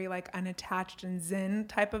were very like unattached and Zen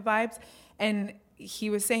type of vibes. And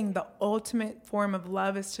he was saying the ultimate form of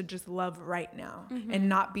love is to just love right now and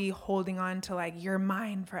not be holding on to like, you're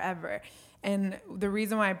mine forever. And the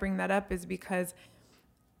reason why I bring that up is because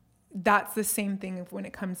that's the same thing when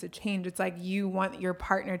it comes to change. It's like you want your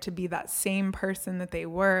partner to be that same person that they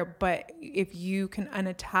were, but if you can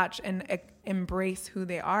unattach and embrace who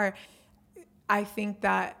they are, I think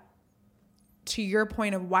that, to your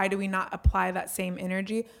point of why do we not apply that same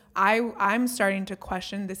energy, I'm starting to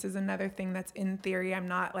question. This is another thing that's in theory. I'm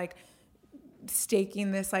not like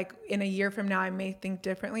staking this like in a year from now I may think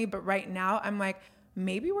differently, but right now I'm like,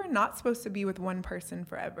 maybe we're not supposed to be with one person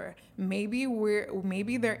forever. Maybe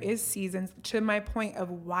there is seasons. To my point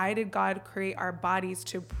of why did God create our bodies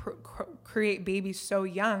to create babies so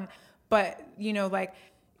young, but like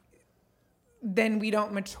then we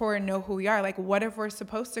don't mature and know who we are. Like, what if we're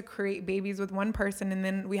supposed to create babies with one person and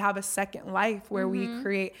then we have a second life where we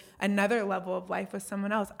create another level of life with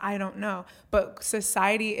someone else? I don't know. But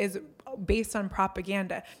society is based on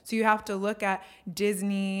propaganda. So you have to look at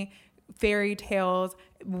Disney, fairy tales.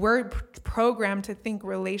 We're programmed to think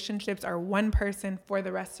relationships are one person for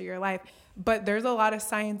the rest of your life. But there's a lot of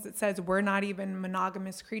science that says we're not even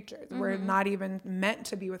monogamous creatures. We're not even meant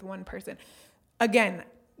to be with one person. Again,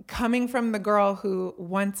 coming from the girl who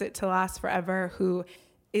wants it to last forever, who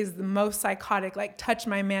is the most psychotic, like touch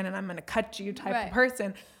my man and I'm going to cut you type of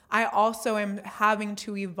person, I also am having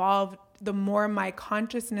to evolve. The more my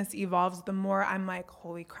consciousness evolves, the more I'm like,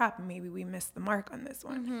 holy crap, maybe we missed the mark on this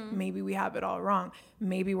one. Maybe we have it all wrong.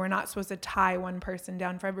 Maybe we're not supposed to tie one person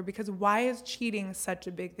down forever, because why is cheating such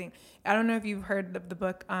a big thing? I don't know if you've heard of the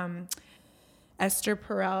book, Esther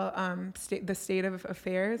Perel, The State of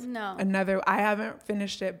Affairs. No. I haven't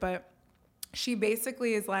finished it, but she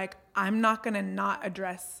basically is like, I'm not going to not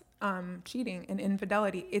address cheating and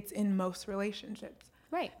infidelity. It's in most relationships.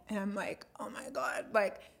 Right. And I'm like, oh my God.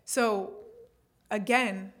 Like, so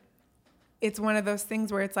again, it's one of those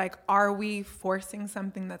things where it's like, are we forcing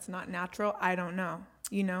something that's not natural? I don't know.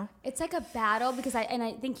 It's like a battle, because I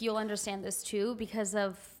think you'll understand this too, because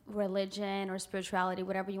of religion or spirituality,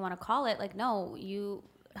 whatever you want to call it. Like, no,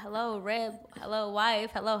 hello rib, hello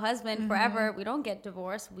wife, hello husband, forever. We don't get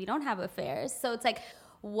divorced. We don't have affairs. So it's like,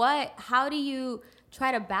 how do you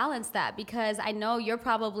try to balance that? Because I know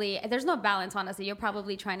there's no balance, honestly. You're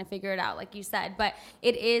probably trying to figure it out, like you said, but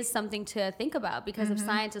it is something to think about, because if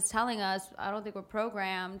science is telling us, I don't think we're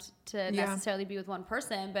programmed to necessarily be with one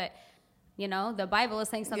person, but the Bible is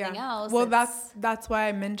saying something else. Well, that's why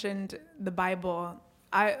I mentioned the Bible.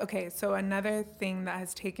 So another thing that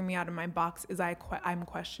has taken me out of my box is I'm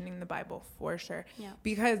questioning the Bible for sure. Yeah.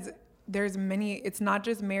 Because there's it's not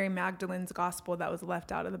just Mary Magdalene's gospel that was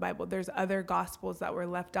left out of the Bible. There's other gospels that were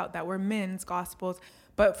left out that were men's gospels.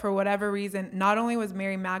 But for whatever reason, not only was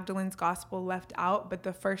Mary Magdalene's gospel left out, but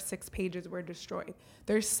the first 6 pages were destroyed.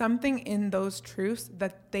 There's something in those truths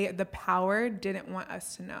that the power didn't want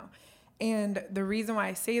us to know. And the reason why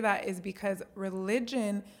I say that is because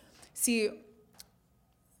religion,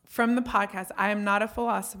 from the podcast, I am not a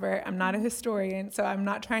philosopher. I'm not a historian. So I'm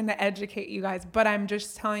not trying to educate you guys, but I'm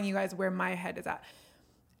just telling you guys where my head is at.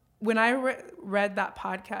 When I listened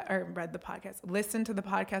to the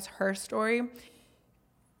podcast, Her Story,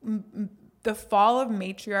 the fall of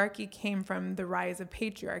matriarchy came from the rise of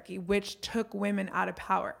patriarchy, which took women out of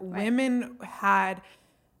power. Right. Women had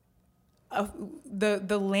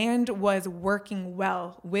the land was working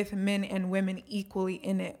well with men and women equally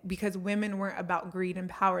in it, because women weren't about greed and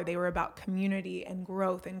power. They were about community and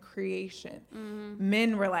growth and creation. Mm-hmm.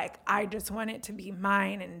 Men were like, I just want it to be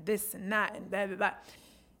mine and this and that and blah, blah, blah.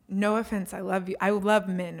 No offense. I love you. I love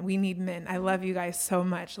men. We need men. I love you guys so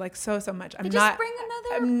much. Like so much. I'm just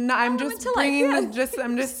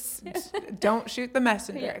don't shoot the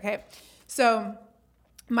messenger. Yeah. Okay. So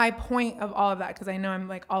my point of all of that, because I know I'm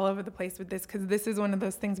like all over the place with this, because this is one of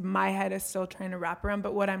those things my head is still trying to wrap around.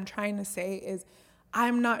 But what I'm trying to say is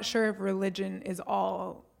I'm not sure if religion is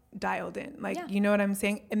all dialed in. Like, you know what I'm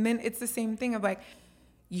saying? And then it's the same thing of like,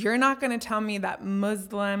 you're not going to tell me that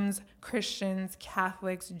Muslims, Christians,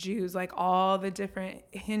 Catholics, Jews, like all the different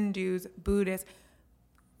Hindus, Buddhists,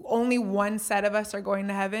 only one set of us are going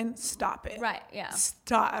to heaven. Stop it. Right. Yeah.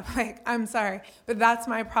 Stop. Like, I'm sorry, but that's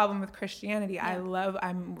my problem with Christianity. Yeah.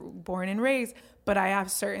 I'm born and raised, but I have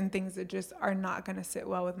certain things that just are not going to sit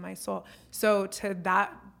well with my soul. So to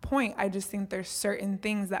that point, I just think there's certain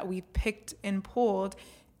things that we picked and pulled.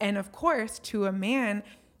 And of course, to a man,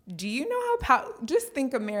 do you know just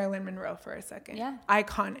think of Marilyn Monroe for a second. Yeah.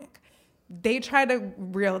 Iconic. They try to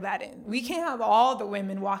reel that in. We can't have all the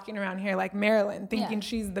women walking around here like Marilyn thinking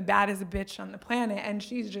she's the baddest bitch on the planet and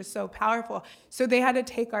she's just so powerful. So they had to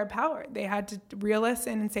take our power. They had to reel us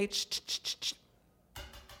in and say,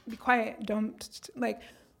 be quiet. Don't, like,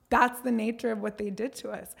 that's the nature of what they did to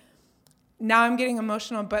us. Now I'm getting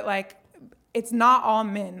emotional, but like, it's not all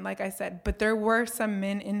men, like I said, but there were some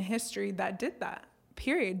men in history that did that,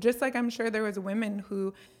 period. Just like I'm sure there was women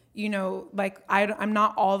who, you know, like I'm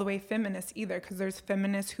not all the way feminist either, because there's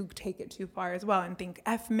feminists who take it too far as well and think,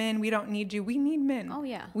 F men, we don't need you. We need men. Oh,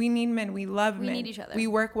 yeah. We need men. We love men. We need each other. We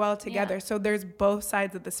work well together. Yeah. So there's both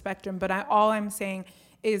sides of the spectrum. But all I'm saying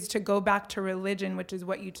is to go back to religion, which is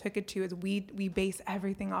what you took it to, is we base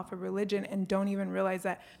everything off of religion and don't even realize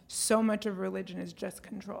that so much of religion is just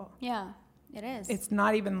control. Yeah, it is. It's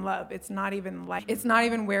not even love. It's not even life. It's not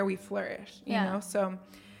even where we flourish, you know? So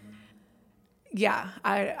yeah,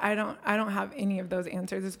 I don't have any of those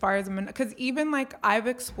answers as far as, because even like I've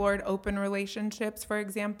explored open relationships, for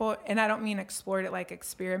example, and I don't mean explored it like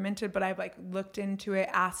experimented, but I've like looked into it,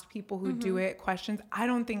 asked people who do it questions. I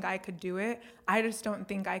don't think I could do it. I just don't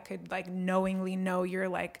think I could like knowingly know you're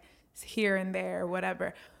like here and there or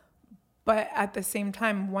whatever. But at the same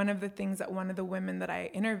time, one of the things that one of the women that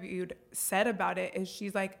I interviewed said about it is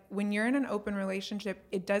she's like, when you're in an open relationship,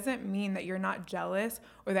 it doesn't mean that you're not jealous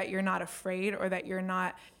or that you're not afraid or that you're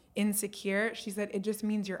not insecure. She said, it just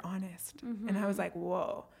means you're honest. Mm-hmm. And I was like,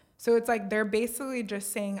 whoa. So it's like they're basically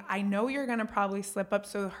just saying, I know you're going to probably slip up.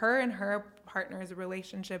 So her and her partner's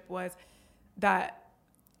relationship was that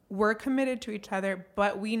we're committed to each other,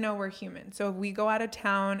 but we know we're human. So if we go out of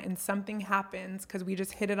town and something happens because we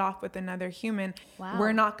just hit it off with another human,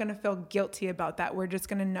 we're not going to feel guilty about that. We're just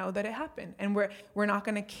going to know that it happened. And we're not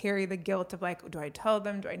going to carry the guilt of like, do I tell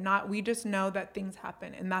them? Do I not? We just know that things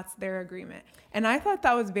happen, and that's their agreement. And I thought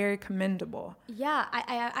that was very commendable. Yeah,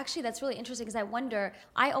 I actually, that's really interesting, because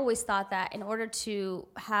I always thought that in order to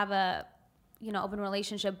have a, open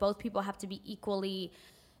relationship, both people have to be equally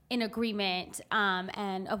in agreement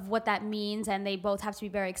and of what that means, and they both have to be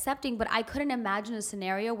very accepting. But I couldn't imagine a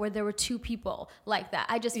scenario where there were two people like that.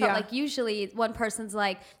 I just felt like usually one person's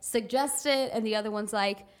like, suggest it, and the other one's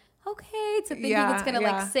like, okay, to thinking it's gonna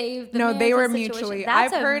like save the No, they were mutually.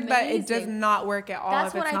 I've heard amazing. That it does not work at all.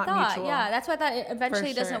 That's if what it's I not thought. Mutual. Yeah, that's why I thought it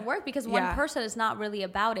eventually doesn't work, because one person is not really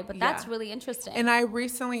about it. But that's really interesting. And I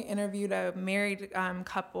recently interviewed a married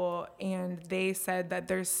couple, and they said that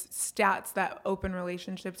there's stats that open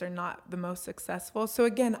relationships are not the most successful. So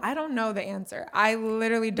again, I don't know the answer. I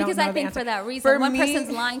literally don't know the answer. Because I think for that reason, one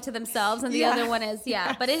person's lying to themselves and the other one is,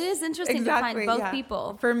 But it is interesting to find both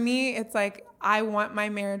people. For me, it's like, I want my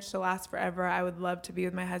marriage to last forever. I would love to be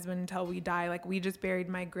with my husband until we die. Like, we just buried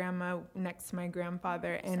my grandma next to my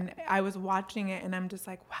grandfather, and I was watching it and I'm just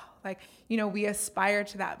like, wow, like, we aspire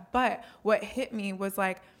to that. But what hit me was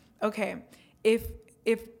like, okay, if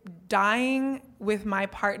dying with my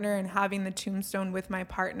partner and having the tombstone with my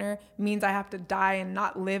partner means I have to die and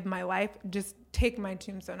not live my life, just take my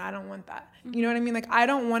tombstone. I don't want that. You know what I mean? Like, I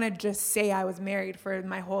don't want to just say I was married for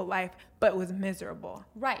my whole life, but was miserable.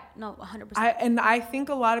 Right. No, 100%. And I think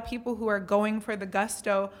a lot of people who are going for the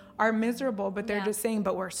gusto are miserable, but they're just saying,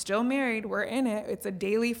 but we're still married. We're in it. It's a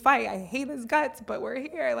daily fight. I hate his guts, but we're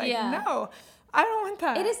here. Like, no, I don't want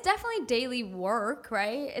that. It is definitely daily work,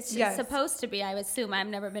 right? It's just supposed to be, I assume. I've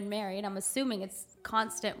never been married. I'm assuming it's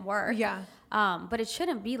constant work. Yeah. But it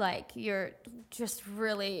shouldn't be like you're just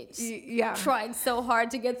really trying so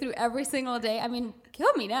hard to get through every single day. I mean,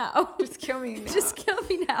 kill me now. Just kill me now. Just kill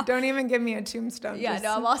me now. Don't even give me a tombstone. Yeah,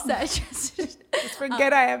 no, I'm all set. Just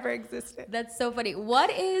forget I ever existed. That's so funny. What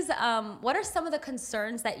are some of the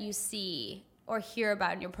concerns that you see or hear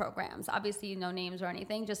about in your programs? Obviously, no names or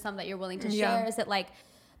anything, just some that you're willing to share. Is it like,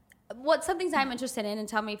 some things I'm interested in, and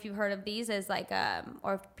tell me if you've heard of these, is like,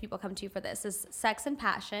 or if people come to you for this, is sex and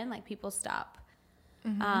passion. Like, people stop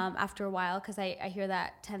after a while, because I hear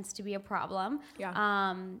that tends to be a problem.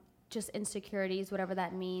 Yeah. Just insecurities, whatever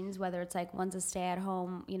that means, whether it's like one's a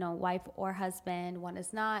stay-at-home, wife or husband, one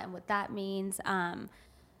is not, and what that means.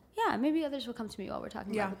 Maybe others will come to me while we're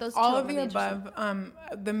talking about it. But those all two of the above.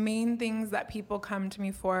 The main things that people come to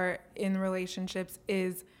me for in relationships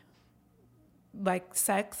is like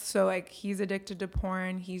sex. So like, he's addicted to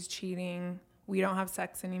porn, he's cheating, we don't have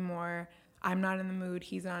sex anymore, I'm not in the mood,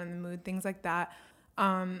 he's not in the mood, things like that.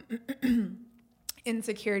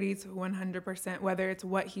 Insecurities, 100%, whether it's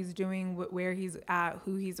what he's doing, where he's at,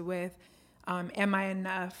 who he's with. Am I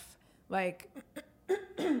enough? Like,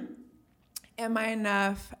 am I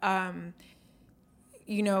enough?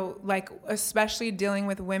 Like, especially dealing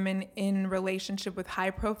with women in relationship with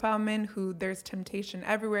high profile men who there's temptation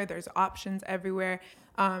everywhere. There's options everywhere.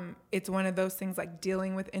 It's one of those things, like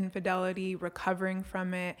dealing with infidelity, recovering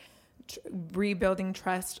from it, rebuilding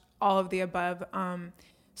trust, all of the above.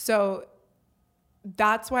 So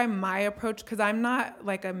that's why my approach, because I'm not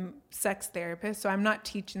like a sex therapist, so I'm not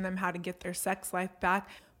teaching them how to get their sex life back.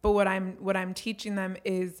 But what I'm teaching them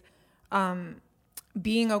is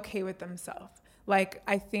being okay with themselves. Like,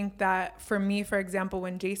 I think that for me, for example,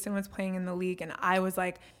 when Jason was playing in the league and I was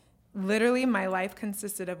like, literally my life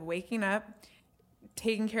consisted of waking up,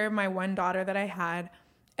 taking care of my one daughter that I had,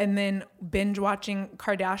 and then binge watching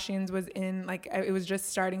Kardashians was in, like, it was just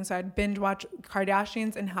starting. So I'd binge watch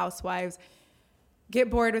Kardashians and Housewives, get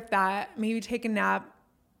bored with that, maybe take a nap,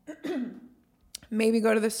 maybe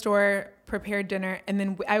go to the store, prepare dinner, and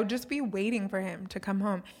then I would just be waiting for him to come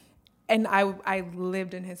home. And I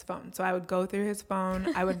lived in his phone. So I would go through his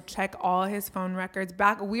phone. I would check all his phone records.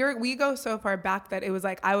 We go so far back that it was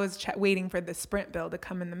like I was waiting for the Sprint bill to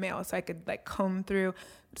come in the mail so I could like comb through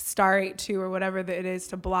star 82 or whatever it is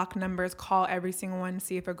to block numbers, call every single one,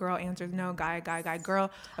 see if a girl answers. No, guy, girl.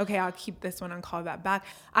 Okay, I'll keep this one and call that back.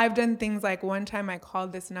 I've done things like one time I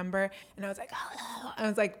called this number and I was like, hello. I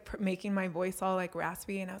was like making my voice all like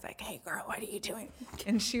raspy and I was like, hey girl, what are you doing?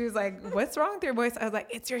 And she was like, what's wrong with your voice? I was like,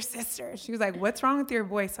 it's your sister. She was like, what's wrong with your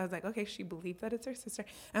voice? I was like, okay, she believed that it's her sister.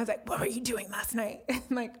 And I was like, what were you doing last night? And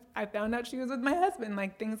like, I found out she was with my husband,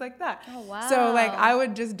 like things like that. Oh, wow. So like, I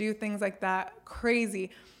would just do things like that. Crazy.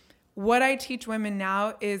 What I teach women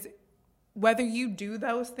now is whether you do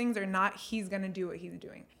those things or not, he's going to do what he's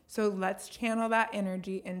doing. So let's channel that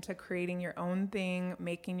energy into creating your own thing,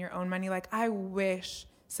 making your own money. Like, I wish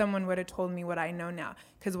someone would have told me what I know now.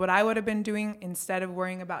 Because what I would have been doing instead of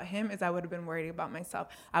worrying about him is I would have been worried about myself.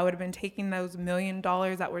 I would have been taking those $1 million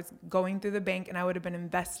that was going through the bank and I would have been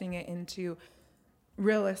investing it into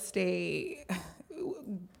real estate,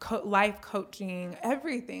 life coaching,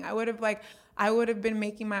 everything. I would have been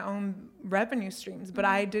making my own revenue streams, but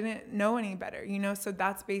I didn't know any better, So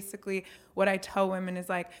that's basically what I tell women is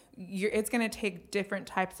like, it's going to take different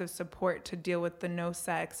types of support to deal with the no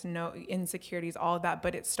sex, no insecurities, all of that.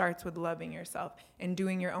 But it starts with loving yourself and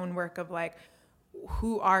doing your own work of like,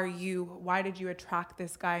 who are you? Why did you attract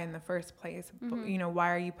this guy in the first place? Mm-hmm.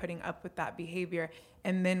 Why are you putting up with that behavior?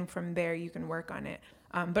 And then from there you can work on it.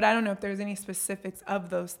 But I don't know if there's any specifics of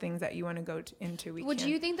those things that you want to go into. Would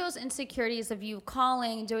you think those insecurities of you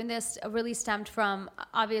calling, doing this really stemmed from,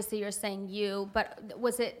 obviously you're saying you, but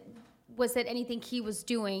was it anything he was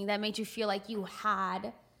doing that made you feel like you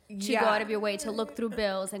had to go out of your way to look through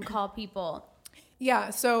bills and call people? Yeah.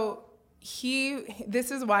 So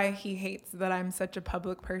this is why he hates that I'm such a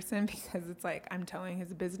public person, because it's like I'm telling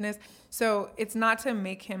his business. So it's not to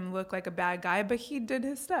make him look like a bad guy, but he did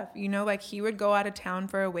his stuff, like he would go out of town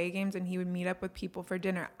for away games and he would meet up with people for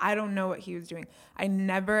dinner. I don't know what he was doing. I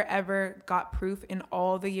never ever got proof in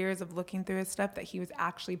all the years of looking through his stuff that he was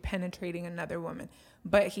actually penetrating another woman,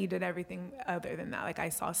 but he did everything other than that. Like I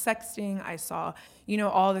saw sexting, I saw,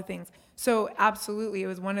 all the things. So absolutely, it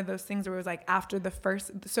was one of those things where it was like after the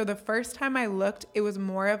first time I looked, it was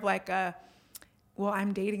more of like well,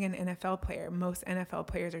 I'm dating an NFL player. Most NFL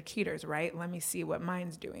players are cheaters, right? Let me see what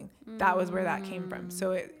mine's doing. That was where that came from.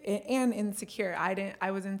 So and insecure.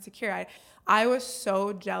 I was insecure. I was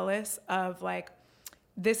so jealous of like,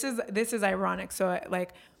 this is ironic. So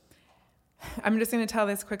like, I'm just going to tell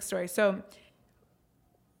this quick story. So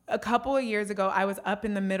a couple of years ago, I was up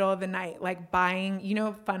in the middle of the night, like buying,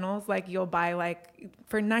 funnels, like you'll buy like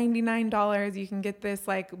for $99, you can get this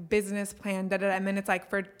like business plan, and then it's like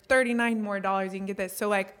for $39 more, you can get this. So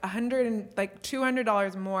like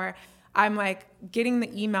 $200 more, I'm like getting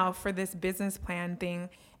the email for this business plan thing.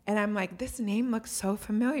 And I'm like, this name looks so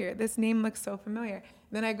familiar.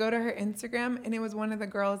 Then I go to her Instagram, and it was one of the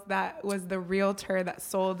girls that was the realtor that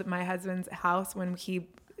sold my husband's house when he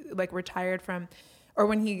like retired from, or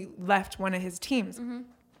when he left one of his teams. Mm-hmm.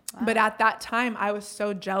 Wow. But at that time, I was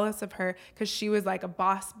so jealous of her because she was like a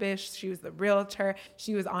boss bitch. She was the realtor.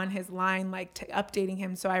 She was on his line, like updating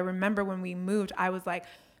him. So I remember when we moved, I was like,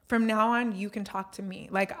 from now on, you can talk to me.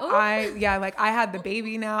 Like I had the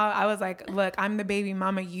baby now. I was like, look, I'm the baby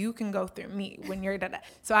mama. You can go through me when you're da-da.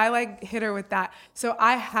 So I like hit her with that. So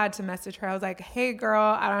I had to message her. I was like, hey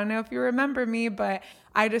girl, I don't know if you remember me, but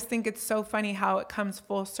I just think it's so funny how it comes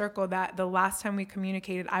full circle that the last time we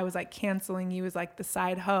communicated, I was like canceling you as like the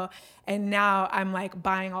side hoe. And now I'm like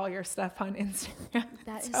buying all your stuff on Instagram.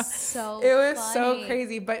 That is so It was funny. so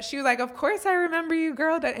crazy. But she was like, of course I remember you,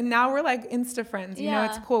 girl. And now we're like Insta friends. You know,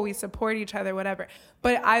 it's cool. We support each other, whatever.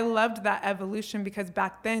 But I loved that evolution because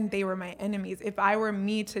back then they were my enemies. If I were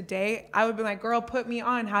me today, I would be like, girl, put me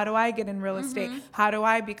on. How do I get in real estate? How do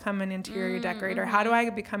I become an interior decorator? How do I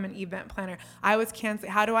become an event planner? I was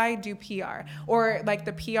canceling. How do I do PR? Or like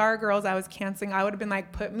the PR girls I was canceling, I would have been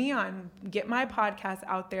like, put me on, get my podcast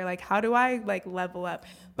out there. Like, how do I like level up?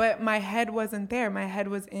 But my head wasn't there. My head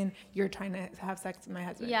was in, you're trying to have sex with my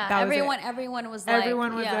husband. Yeah, that everyone was like,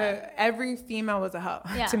 every female was a hoe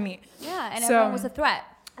to me. Yeah, and everyone was a threat.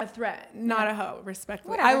 A threat, not a hoe,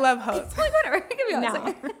 respectfully. Whatever. I love hoes. Like, whatever.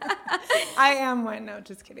 No. I am one. No,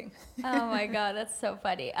 just kidding. Oh my God, that's so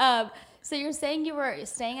funny. So you're saying you were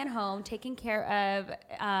staying at home, taking care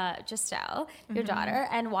of Giselle, your daughter,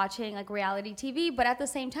 and watching like reality TV. But at the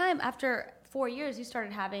same time, after 4 years, you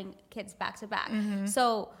started having kids back to back.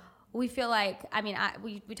 So we feel like,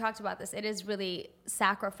 we talked about this. It is really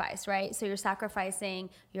sacrifice, right? So you're sacrificing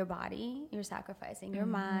your body, you're sacrificing your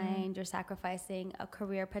mind, you're sacrificing a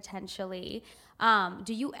career potentially. Did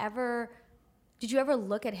you ever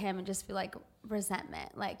look at him and just feel like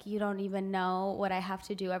resentment? Like, you don't even know what I have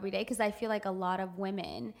to do every day? Because I feel like a lot of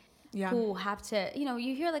women who have to,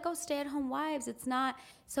 you hear like, oh, stay-at-home wives, it's not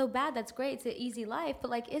so bad. That's great. It's an easy life. But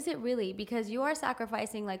like, is it really? Because you are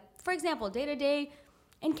sacrificing, like, for example, day-to-day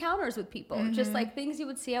encounters with people, just like things you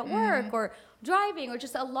would see at work or driving, or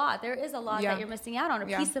just a lot. There is a lot that you're missing out on, or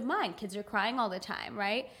peace of mind. Kids are crying all the time,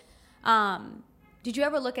 right? Did you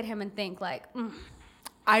ever look at him and think like,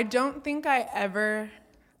 I don't think I ever,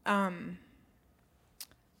 how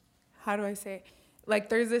do I say, like,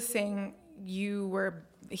 there's this saying,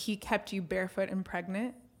 he kept you barefoot and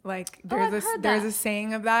pregnant. Like there's a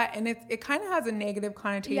saying of that, and it kind of has a negative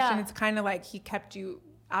connotation. Yeah. It's kind of like he kept you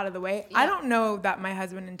out of the way. Yeah. I don't know that my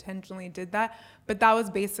husband intentionally did that, but that was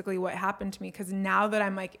basically what happened to me. Because now that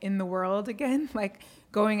I'm like in the world again, like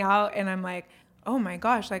going out, and I'm like, oh my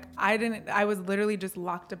gosh, like I was literally just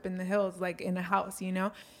locked up in the hills, like in a house,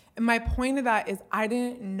 And my point of that is I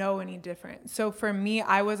didn't know any different. So for me,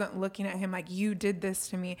 I wasn't looking at him like, you did this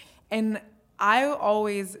to me. And I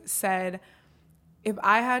always said, if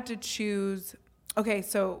I had to choose, okay,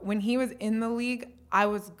 so when he was in the league, I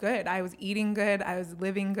was good. I was eating good. I was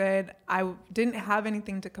living good. I didn't have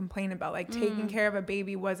anything to complain about. Like taking care of a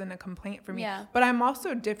baby wasn't a complaint for me. Yeah. But I'm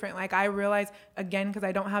also different. Like I realized, again, because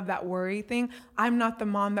I don't have that worry thing, I'm not the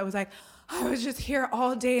mom that was like, I was just here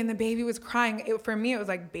all day and the baby was crying. For me, it was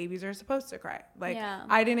like, babies are supposed to cry. Like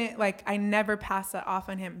I never passed that off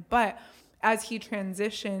on him. But as he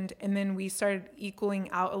transitioned, and then we started equaling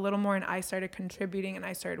out a little more, and I started contributing and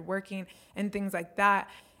I started working and things like that,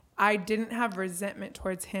 I didn't have resentment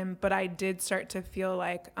towards him, but I did start to feel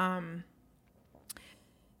like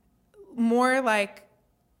more like,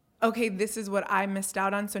 okay, this is what I missed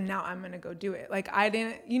out on, so now I'm going to go do it. Like I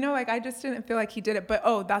didn't, I just didn't feel like he did it. But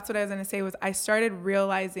that's what I was going to say, was I started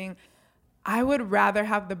realizing I would rather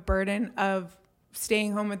have the burden of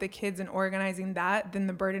staying home with the kids and organizing that than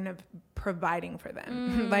the burden of providing for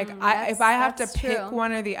them. If I have to pick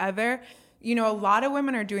one or the other, a lot of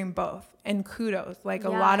women are doing both, and kudos. Like a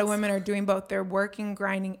lot of women are doing both. They're working,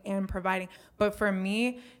 grinding, and providing. But for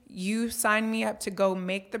me, you sign me up to go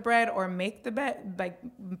make the bread or make the bed, like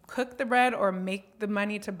cook the bread or make the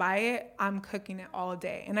money to buy it, I'm cooking it all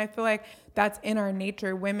day. And I feel like that's in our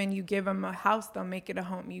nature. Women, you give them a house, they'll make it a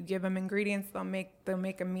home. You give them ingredients, they'll make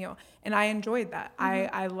a meal. And I enjoyed that.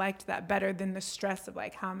 I liked that better than the stress of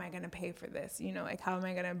like, how am I going to pay for this? You know, like how am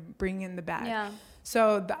I going to bring in the bag? Yeah.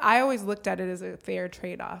 So I always looked at it as a fair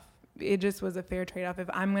trade-off. It just was a fair trade-off. If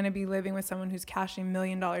I'm going to be living with someone who's cashing $1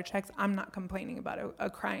 million checks, I'm not complaining about a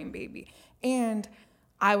crying baby. And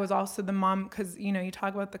I was also the mom, because, you know, you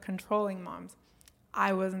talk about the controlling moms.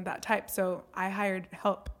 I wasn't that type. So I hired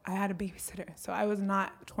help. I had a babysitter. So I was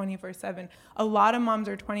not 24/7. A lot of moms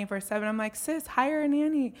are 24/7. I'm like, sis, hire a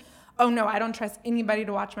nanny. Oh, no, I don't trust anybody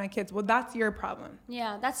to watch my kids. Well, that's your problem.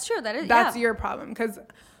 Yeah, that's true. That's your problem. Because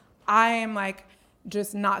I am like,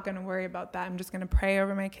 just not going to worry about that. I'm just going to pray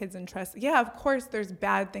over my kids and trust. Yeah, of course there's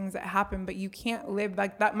bad things that happen, but you can't live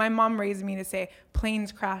like that. My mom raised me to say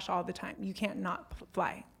planes crash all the time. You can't not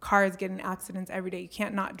fly. Cars get in accidents every day. You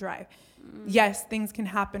can't not drive. Yes, things can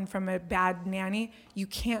happen from a bad nanny. You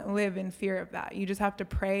can't live in fear of that. You just have to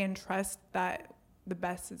pray and trust that the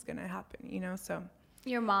best is going to happen, you know? So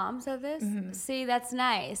your mom said this? See, that's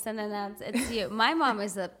nice. And then it's you. My mom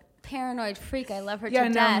is a paranoid freak. I love her to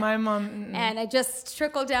death. Yeah, no, my mom. And I just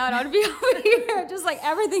trickled down on me over here. Just like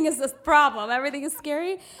everything is a problem. Everything is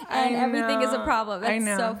scary and everything is a problem. That's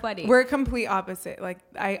so funny. We're complete opposite. Like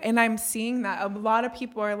I'm seeing that a lot of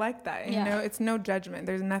people are like that. You know, it's no judgment.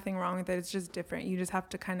 There's nothing wrong with it. It's just different. You just have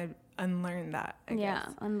to kind of unlearn that. I guess.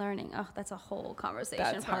 Unlearning. Oh, that's a whole conversation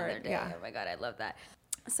that's for hard. another day. Yeah. Oh my God, I love that.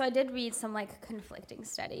 So I did read some like conflicting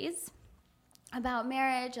studies about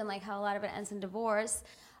marriage and like how a lot of it ends in divorce.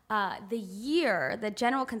 The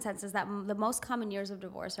general consensus that the most common years of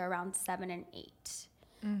divorce are around 7 and 8.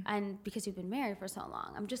 And because you've been married for so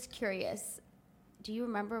long, I'm just curious, do you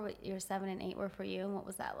remember what your 7 and 8 were for you? And what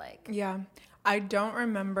was that like? Yeah, I don't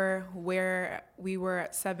remember where we were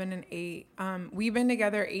at 7 and 8. We've been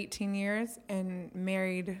together 18 years and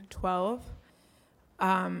married 12.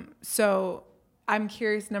 So I'm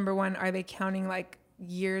curious, number one, are they counting like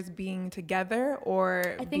years being together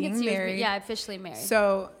or I think being it's married? Yeah, officially married.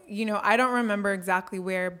 So, you know, I don't remember exactly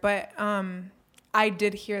where, but I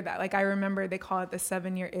did hear that. Like, I remember they call it the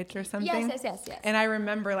 7-year itch or something. Yes. And I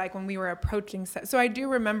remember like when we were approaching, so I do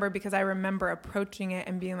remember because I remember approaching it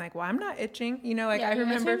and being like, well, I'm not itching. You know, like I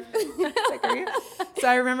remember. Like, are you? So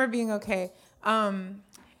I remember being okay.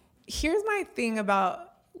 Here's my thing about,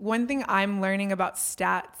 one thing I'm learning about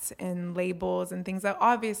stats and labels and things that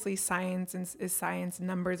obviously science is science,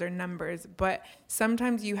 numbers are numbers, but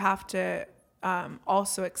sometimes you have to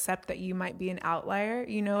also accept that you might be an outlier.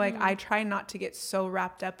 You know, like I try not to get so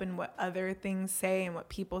wrapped up in what other things say and what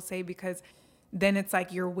people say, because then it's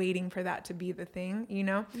like you're waiting for that to be the thing, you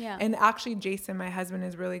know? Yeah. And actually Jason, my husband,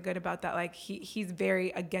 is really good about that. Like he's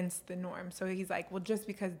very against the norm. So he's like, well, just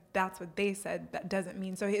because that's what they said, that doesn't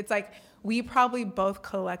mean. So it's like, we probably both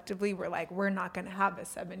collectively were like, we're not going to have a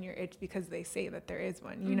 7-year itch because they say that there is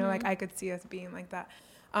one, you know, like I could see us being like that.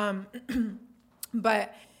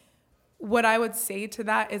 But what I would say to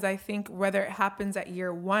that is I think whether it happens at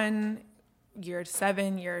year 1, year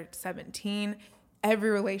 7, year 17,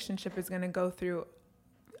 every relationship is going to go through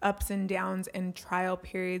ups and downs and trial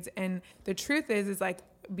periods. And the truth is like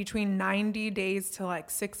between 90 days to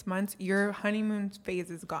like 6 months, your honeymoon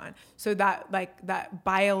phase is gone. So that like that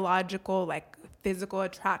biological, like physical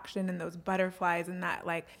attraction and those butterflies and that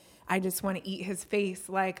like, I just want to eat his face,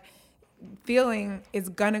 like feeling is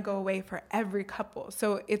going to go away for every couple.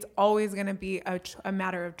 So it's always going to be a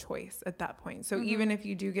matter of choice at that point. So even if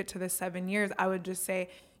you do get to the 7 years, I would just say,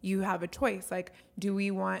 you have a choice. Like, do we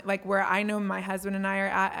want, like where I know my husband and I are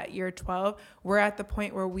at year 12, we're at the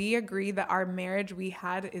point where we agree that our marriage we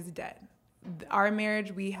had is dead. Our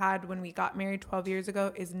marriage we had when we got married 12 years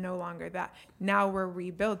ago is no longer that. Now we're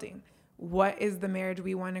rebuilding. What is the marriage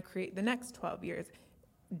we want to create the next 12 years?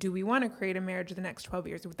 Do we want to create a marriage the next 12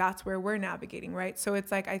 years? That's where we're navigating, right? So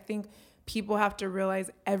it's like, I think people have to realize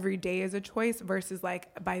every day is a choice versus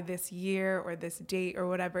like by this year or this date or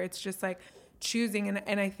whatever. It's just like choosing.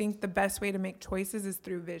 And I think the best way to make choices is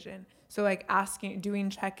through vision. So like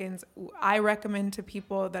doing check-ins. I recommend to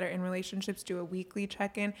people that are in relationships, do a weekly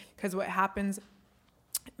check-in, because what happens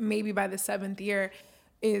maybe by the 7th year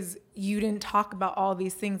is you didn't talk about all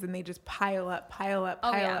these things and they just pile up.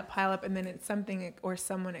 And then it's something or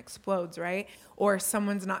someone explodes, right? Or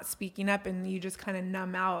someone's not speaking up and you just kind of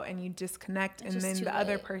numb out and you disconnect and then the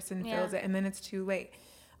other person feels it and then it's too late.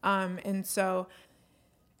 And so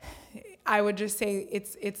I would just say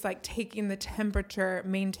it's like taking the temperature,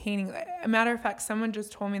 maintaining. A matter of fact, someone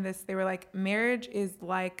just told me this. They were like, marriage is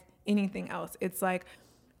like anything else. It's like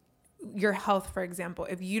your health, for example.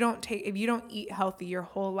 If you don't eat healthy your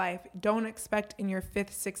whole life, don't expect in your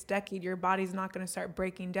 5th, 6th decade, your body's not going to start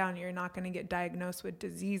breaking down. You're not going to get diagnosed with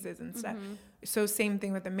diseases and stuff. So same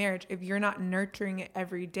thing with a marriage. If you're not nurturing it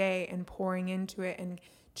every day and pouring into it and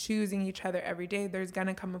choosing each other every day, there's going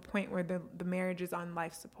to come a point where the marriage is on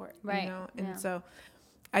life support, right? You know? And so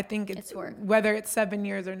I think it's work. Whether it's 7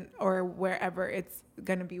 years or wherever, it's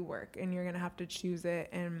going to be work, and you're going to have to choose it.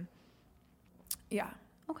 And yeah.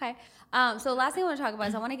 Okay. So the last thing I want to talk about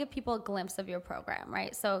is I want to give people a glimpse of your program,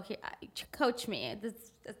 right? So here, coach me. This,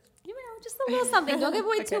 you know, just a little something. Don't give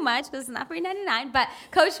away too much. This is not $3.99, but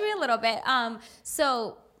coach me a little bit.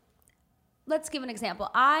 So let's give an example.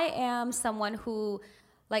 I am someone who,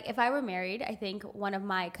 like, if I were married, I think one of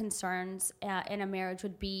my concerns in a marriage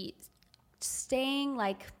would be staying,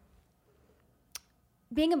 like,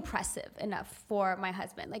 being impressive enough for my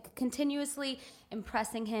husband, like continuously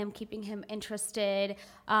impressing him, keeping him interested,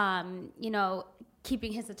 you know,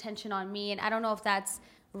 keeping his attention on me. And I don't know if that's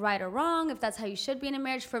right or wrong, if that's how you should be in a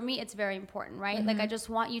marriage. For me, it's very important, right? Like, I just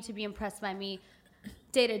want you to be impressed by me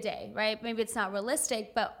day to day, right? Maybe it's not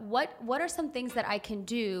realistic, but what are some things that I can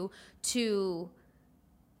do to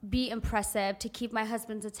be impressive, to keep my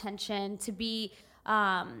husband's attention, to be,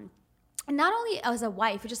 not only as a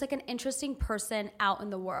wife, but just like an interesting person out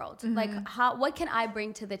in the world. Like, what can I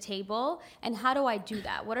bring to the table, and how do I do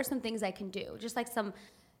that? What are some things I can do? Just like some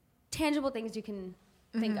tangible things you can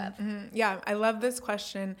think of. Yeah, I love this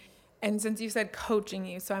question. And since you said coaching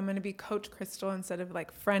you, so I'm going to be Coach Crystal instead of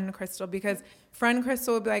like Friend Crystal, because Friend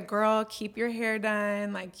Crystal would be like, girl, keep your hair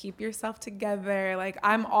done, like keep yourself together. Like,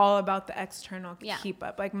 I'm all about the external keep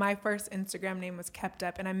up. Like, my first Instagram name was Kept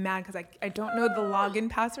Up, and I'm mad because I don't know the login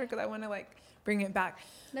password because I want to like bring it back.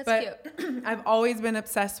 That's cute. I've always been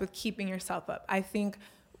obsessed with keeping yourself up. I think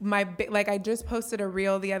I just posted a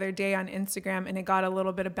reel the other day on Instagram, and it got a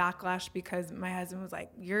little bit of backlash because my husband was like,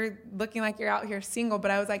 you're looking like you're out here single. But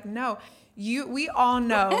I was like, no, we all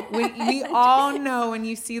know, we all know when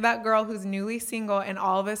you see that girl who's newly single and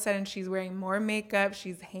all of a sudden she's wearing more makeup,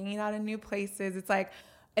 she's hanging out in new places. It's like,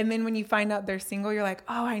 and then when you find out they're single, you're like,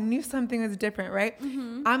 oh, I knew something was different, right?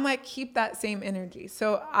 I'm like, keep that same energy.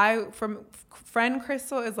 So from Friend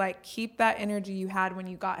Crystal is like, keep that energy you had when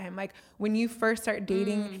you got him. Like, when you first start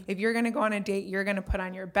dating, if you're going to go on a date, you're going to put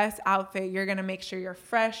on your best outfit. You're going to make sure you're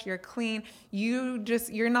fresh, you're clean.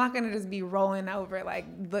 You're not going to just be rolling over. Like,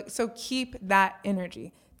 look, so keep that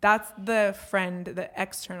energy. That's the friend, the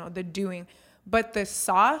external, the doing. But the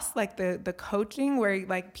sauce, like the coaching where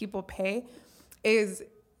like people pay is,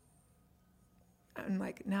 I'm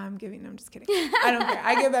like, no, I'm just kidding. I don't care.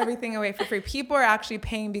 I give everything away for free. People are actually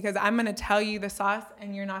paying because I'm going to tell you the sauce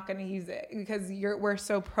and you're not going to use it because we're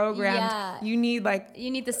so programmed. Yeah. You need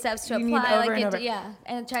the steps to apply.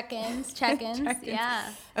 And check-ins. Yeah.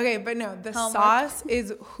 Okay. But no, the sauce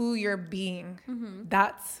is who you're being.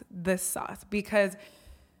 That's the sauce, because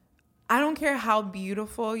I don't care how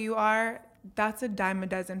beautiful you are. That's a dime a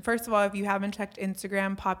dozen. First of all, if you haven't checked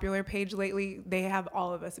Instagram popular page lately, they have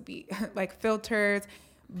all of us beat. Like filters,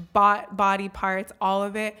 body parts, all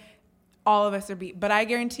of it. All of us are beat. But I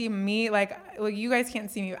guarantee me, like you guys can't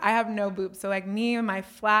see me. I have no boobs. So like me and my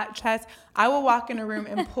flat chest, I will walk in a room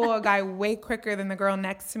and pull a guy way quicker than the girl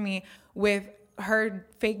next to me with her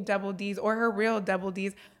fake double D's or her real double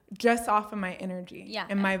D's, just off of my energy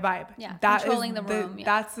and my vibe. Yeah, that controlling the room.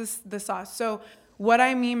 That's the sauce. So what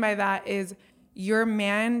I mean by that is your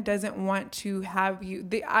man doesn't want to have you.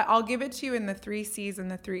 I'll give it to you in the 3 C's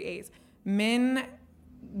and the 3 A's. Men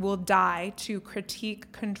will die to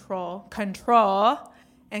critique, control,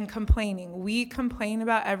 and complaining. We complain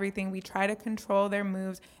about everything. We try to control their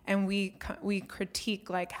moves, and we critique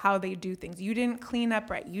like how they do things. You didn't clean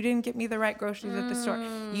up right. You didn't get me the right groceries at the store.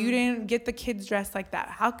 You didn't get the kids dressed like that.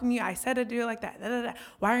 How come I said to do it like that? Da, da, da.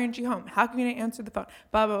 Why aren't you home? How come you didn't answer the phone?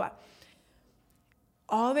 Blah, blah, blah.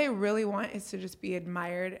 All they really want is to just be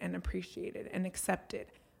admired and appreciated and accepted.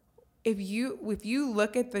 If you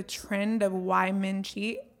look at the trend of why men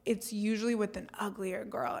cheat, it's usually with an uglier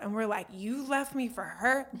girl. And we're like, you left me for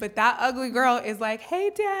her. But that ugly girl is like,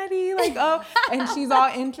 hey, daddy. Like, oh, and she's all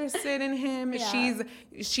interested in him. Yeah.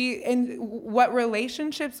 And what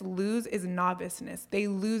relationships lose is noviceness. They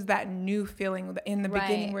lose that new feeling in the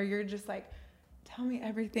beginning where you're just like, tell me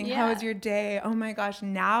everything. Yeah. How was your day? Oh my gosh.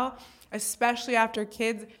 Now, especially after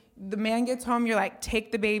kids, the man gets home, you're like,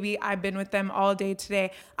 take the baby. I've been with them all day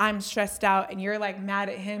today. I'm stressed out. And you're like mad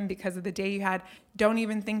at him because of the day you had. Don't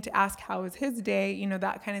even think to ask how was his day,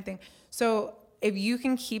 that kind of thing. So if you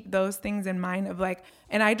can keep those things in mind of like,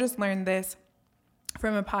 and I just learned this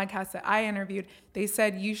from a podcast that I interviewed, they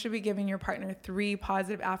said you should be giving your partner 3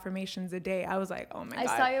 positive affirmations a day. I was like, oh my God.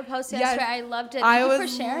 I saw your post yesterday. I loved it. Thank you for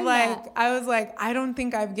sharing that. I was like, I don't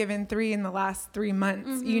think I've given 3 in the last 3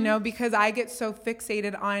 months, you know, because I get so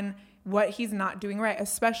fixated on what he's not doing right,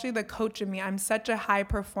 especially the coach in me. I'm such a high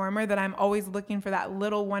performer that I'm always looking for that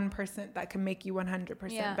little 1% that can make you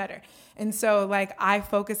 100% better. And so like I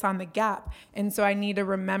focus on the gap. And so I need to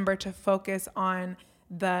remember to focus on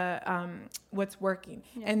the what's working.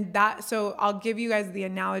 And that, so I'll give you guys the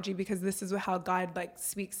analogy because this is how God like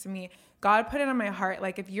speaks to me. God put it on my heart.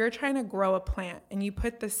 Like if you're trying to grow a plant and you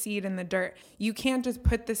put the seed in the dirt, you can't just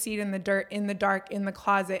put the seed in the dirt, in the dark, in the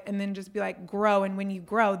closet, and then just be like, grow. And when you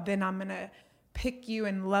grow, then I'm going to pick you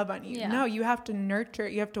and love on you. Yeah. No, you have to nurture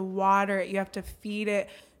it. You have to water it. You have to feed it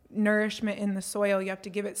nourishment in the soil. You have to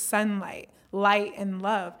give it sunlight, light, and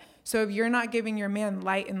love. So if you're not giving your man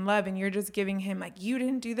light and love and you're just giving him like, you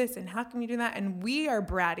didn't do this and how can you do that? And we are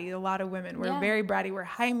bratty. A lot of women, we're very bratty. We're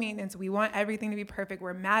high maintenance. We want everything to be perfect.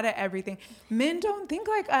 We're mad at everything. Men don't think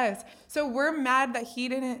like us. So we're mad that he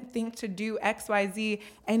didn't think to do X, Y, Z.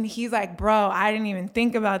 And he's like, bro, I didn't even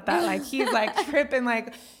think about that. Like he's like tripping,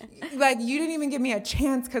 like you didn't even give me a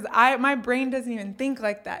chance because my brain doesn't even think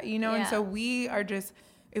like that, you know? And so we are just,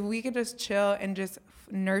 if we could just chill and just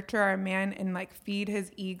nurture our man and like feed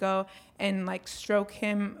his ego and like stroke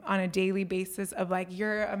him on a daily basis of like,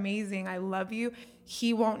 you're amazing, I love you,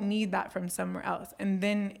 he won't need that from somewhere else. And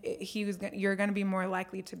then you're going to be more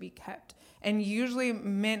likely to be kept. And usually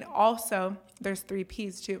men also, there's 3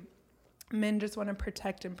 P's too. Men just want to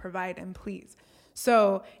protect and provide and please.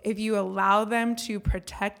 So if you allow them to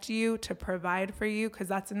protect you, to provide for you, because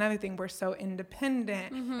that's another thing, we're so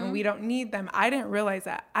independent and we don't need them. I didn't realize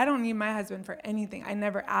that. I don't need my husband for anything. I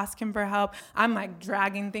never ask him for help. I'm like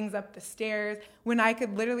dragging things up the stairs when I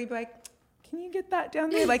could literally be like, can you get that down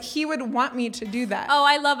there? Like he would want me to do that. Oh,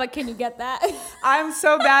 I love it. Can you get that? I'm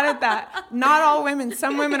so bad at that. Not all women.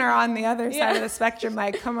 Some women are on the other side of the spectrum.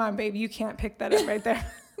 Like, come on, babe, you can't pick that up right there.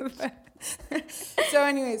 So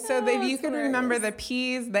anyway, so if you can remember the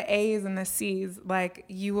P's, the A's, and the C's, like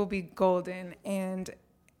you will be golden. And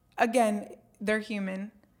again, they're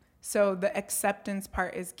human. So the acceptance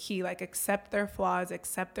part is key. Like accept their flaws,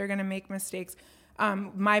 accept they're going to make mistakes.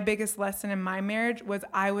 My biggest lesson in my marriage was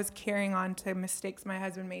I was carrying on to mistakes my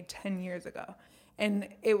husband made 10 years ago. And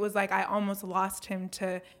it was like I almost lost him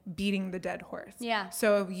to beating the dead horse. Yeah.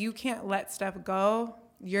 So if you can't let stuff go,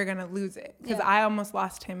 you're going to lose it. Because I almost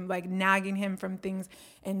lost him, like nagging him from things.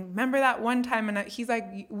 And remember that one time, and he's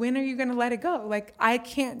like, when are you going to let it go? Like, I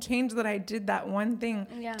can't change that I did that one thing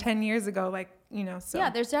 10 years ago. Like, you know, so.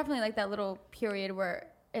 Yeah, there's definitely like that little period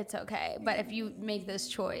where it's okay. But if you make this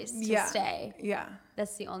choice to stay,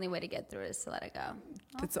 that's the only way to get through it, is to let it go.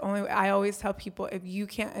 That's the only way. I always tell people, if you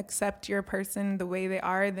can't accept your person the way they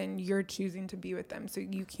are, then you're choosing to be with them. So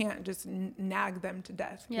you can't just nag them to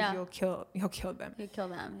death, because you'll kill them. You'll kill them. It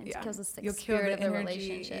kills the spirit of the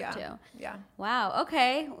relationship too. Yeah. Wow.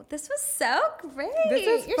 Okay. This was so great.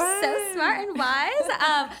 You're fun. so smart and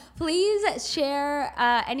wise. Please share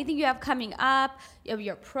anything you have coming up, of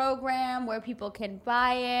your program, where people can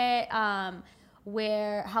buy it,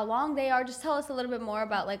 how long they are. Just tell us a little bit more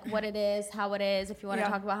about like what it is, how it is. If you want to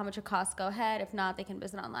talk about how much it costs, go ahead. If not, they can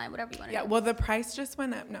visit online, whatever you want to do. Well, the price just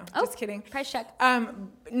went up. No, just kidding. Price check.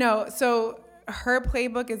 No, so her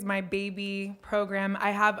playbook is my baby program.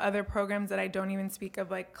 I have other programs that I don't even speak of,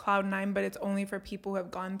 like Cloud9, but it's only for people who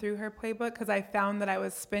have gone through her playbook, because I found that I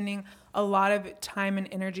was spending a lot of time and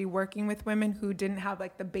energy working with women who didn't have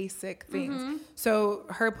like the basic things. So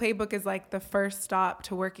her playbook is like the first stop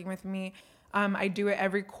to working with me. I do it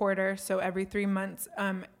every quarter, so every 3 months.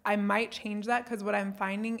 I might change that, because what I'm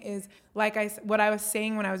finding is, what I was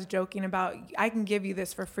saying when I was joking about, I can give you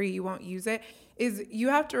this for free, you won't use it, is you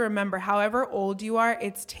have to remember, however old you are,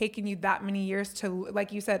 it's taken you that many years to,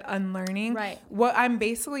 like you said, unlearning. Right. What I'm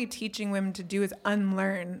basically teaching women to do is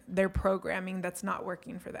unlearn their programming that's not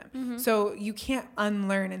working for them. So you can't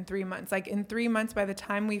unlearn in 3 months. Like in 3 months, by the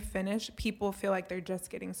time we finish, people feel like they're just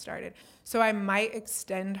getting started. So I might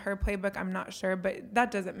extend her playbook. I'm not sure, but that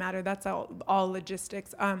doesn't matter. That's all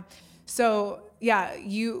logistics. So yeah,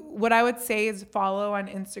 what I would say is follow on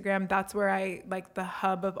Instagram. That's where I like the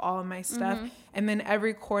hub of all of my stuff. And then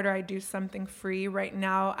every quarter I do something free. Right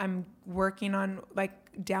now I'm working on like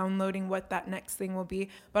downloading what that next thing will be,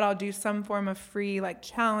 but I'll do some form of free like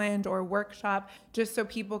challenge or workshop, just so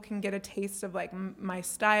people can get a taste of like my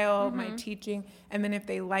style, my teaching. And then if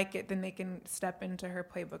they like it, then they can step into her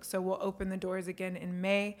playbook. So we'll open the doors again in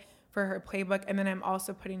May for her playbook. And then I'm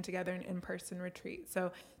also putting together an in-person retreat.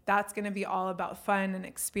 So that's going to be all about fun and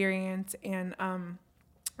experience. And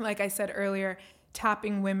like I said earlier,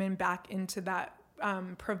 tapping women back into that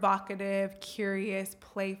provocative, curious,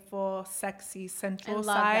 playful, sexy, sensual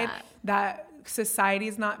side that society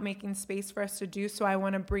is not making space for us to do. So I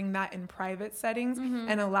want to bring that in private settings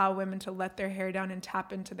and allow women to let their hair down and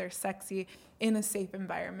tap into their sexy in a safe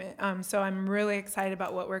environment. So I'm really excited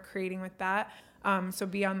about what we're creating with that. So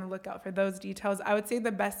be on the lookout for those details. I would say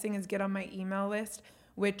the best thing is get on my email list,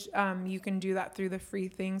 which you can do that through the free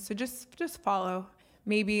thing. So just follow.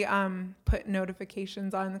 Maybe put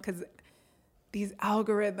notifications on, because these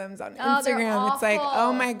algorithms on Instagram, it's like,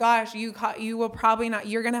 oh my gosh, you will probably not,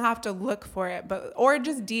 you're going to have to look for it, or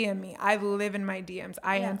just DM me. I live in my DMs.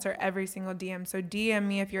 I answer every single DM. So DM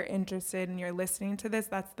me if you're interested and you're listening to this.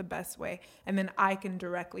 That's the best way. And then I can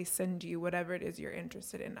directly send you whatever it is you're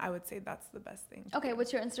interested in. I would say that's the best thing. Okay.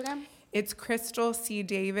 What's your Instagram? It's Crystal C.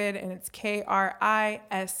 David, and it's KRISTEL.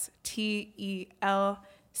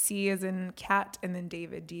 C as in cat, and then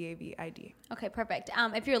David, DAVID. Okay, perfect.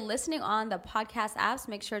 If you're listening on the podcast apps,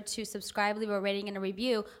 make sure to subscribe, leave a rating and a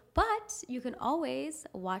review. But you can always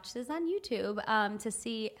watch this on YouTube to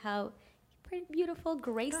see how pretty beautiful,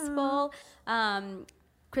 graceful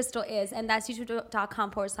Crystal is. And that's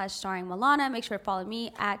youtube.com/starring Milana. Make sure to follow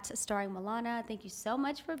me at starring Milana. Thank you so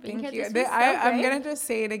much for being here. I'm going to just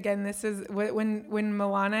say it again. This is when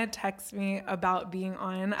Milana texted me about being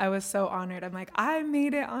on, I was so honored. I'm like, I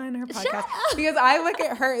made it on her podcast. Because I look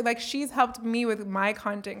at her, like, she's helped me with my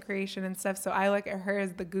content creation and stuff. So I look at her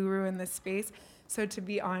as the guru in this space. So to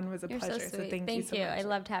be on was a pleasure. So thank you so much. I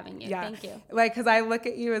loved having you. Yeah. Thank you. Like, because I look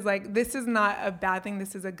at you as like, this is not a bad thing.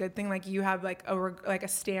 This is a good thing. Like, you have like a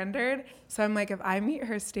standard. So I'm like, if I meet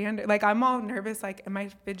her standard, like, I'm all nervous. Like, am I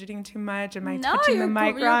fidgeting too much? Am I touching the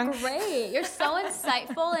mic wrong? You're great. You're so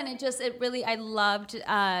insightful, and I loved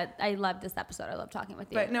this episode. I love talking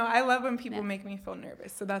with you. But no, I love when people make me feel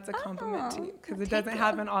nervous. So that's a compliment to you, because it doesn't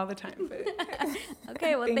happen all the time. But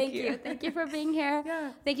okay, well, thank you. Thank you for being here.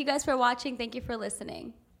 Yeah. Thank you guys for watching. Thank you for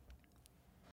listening.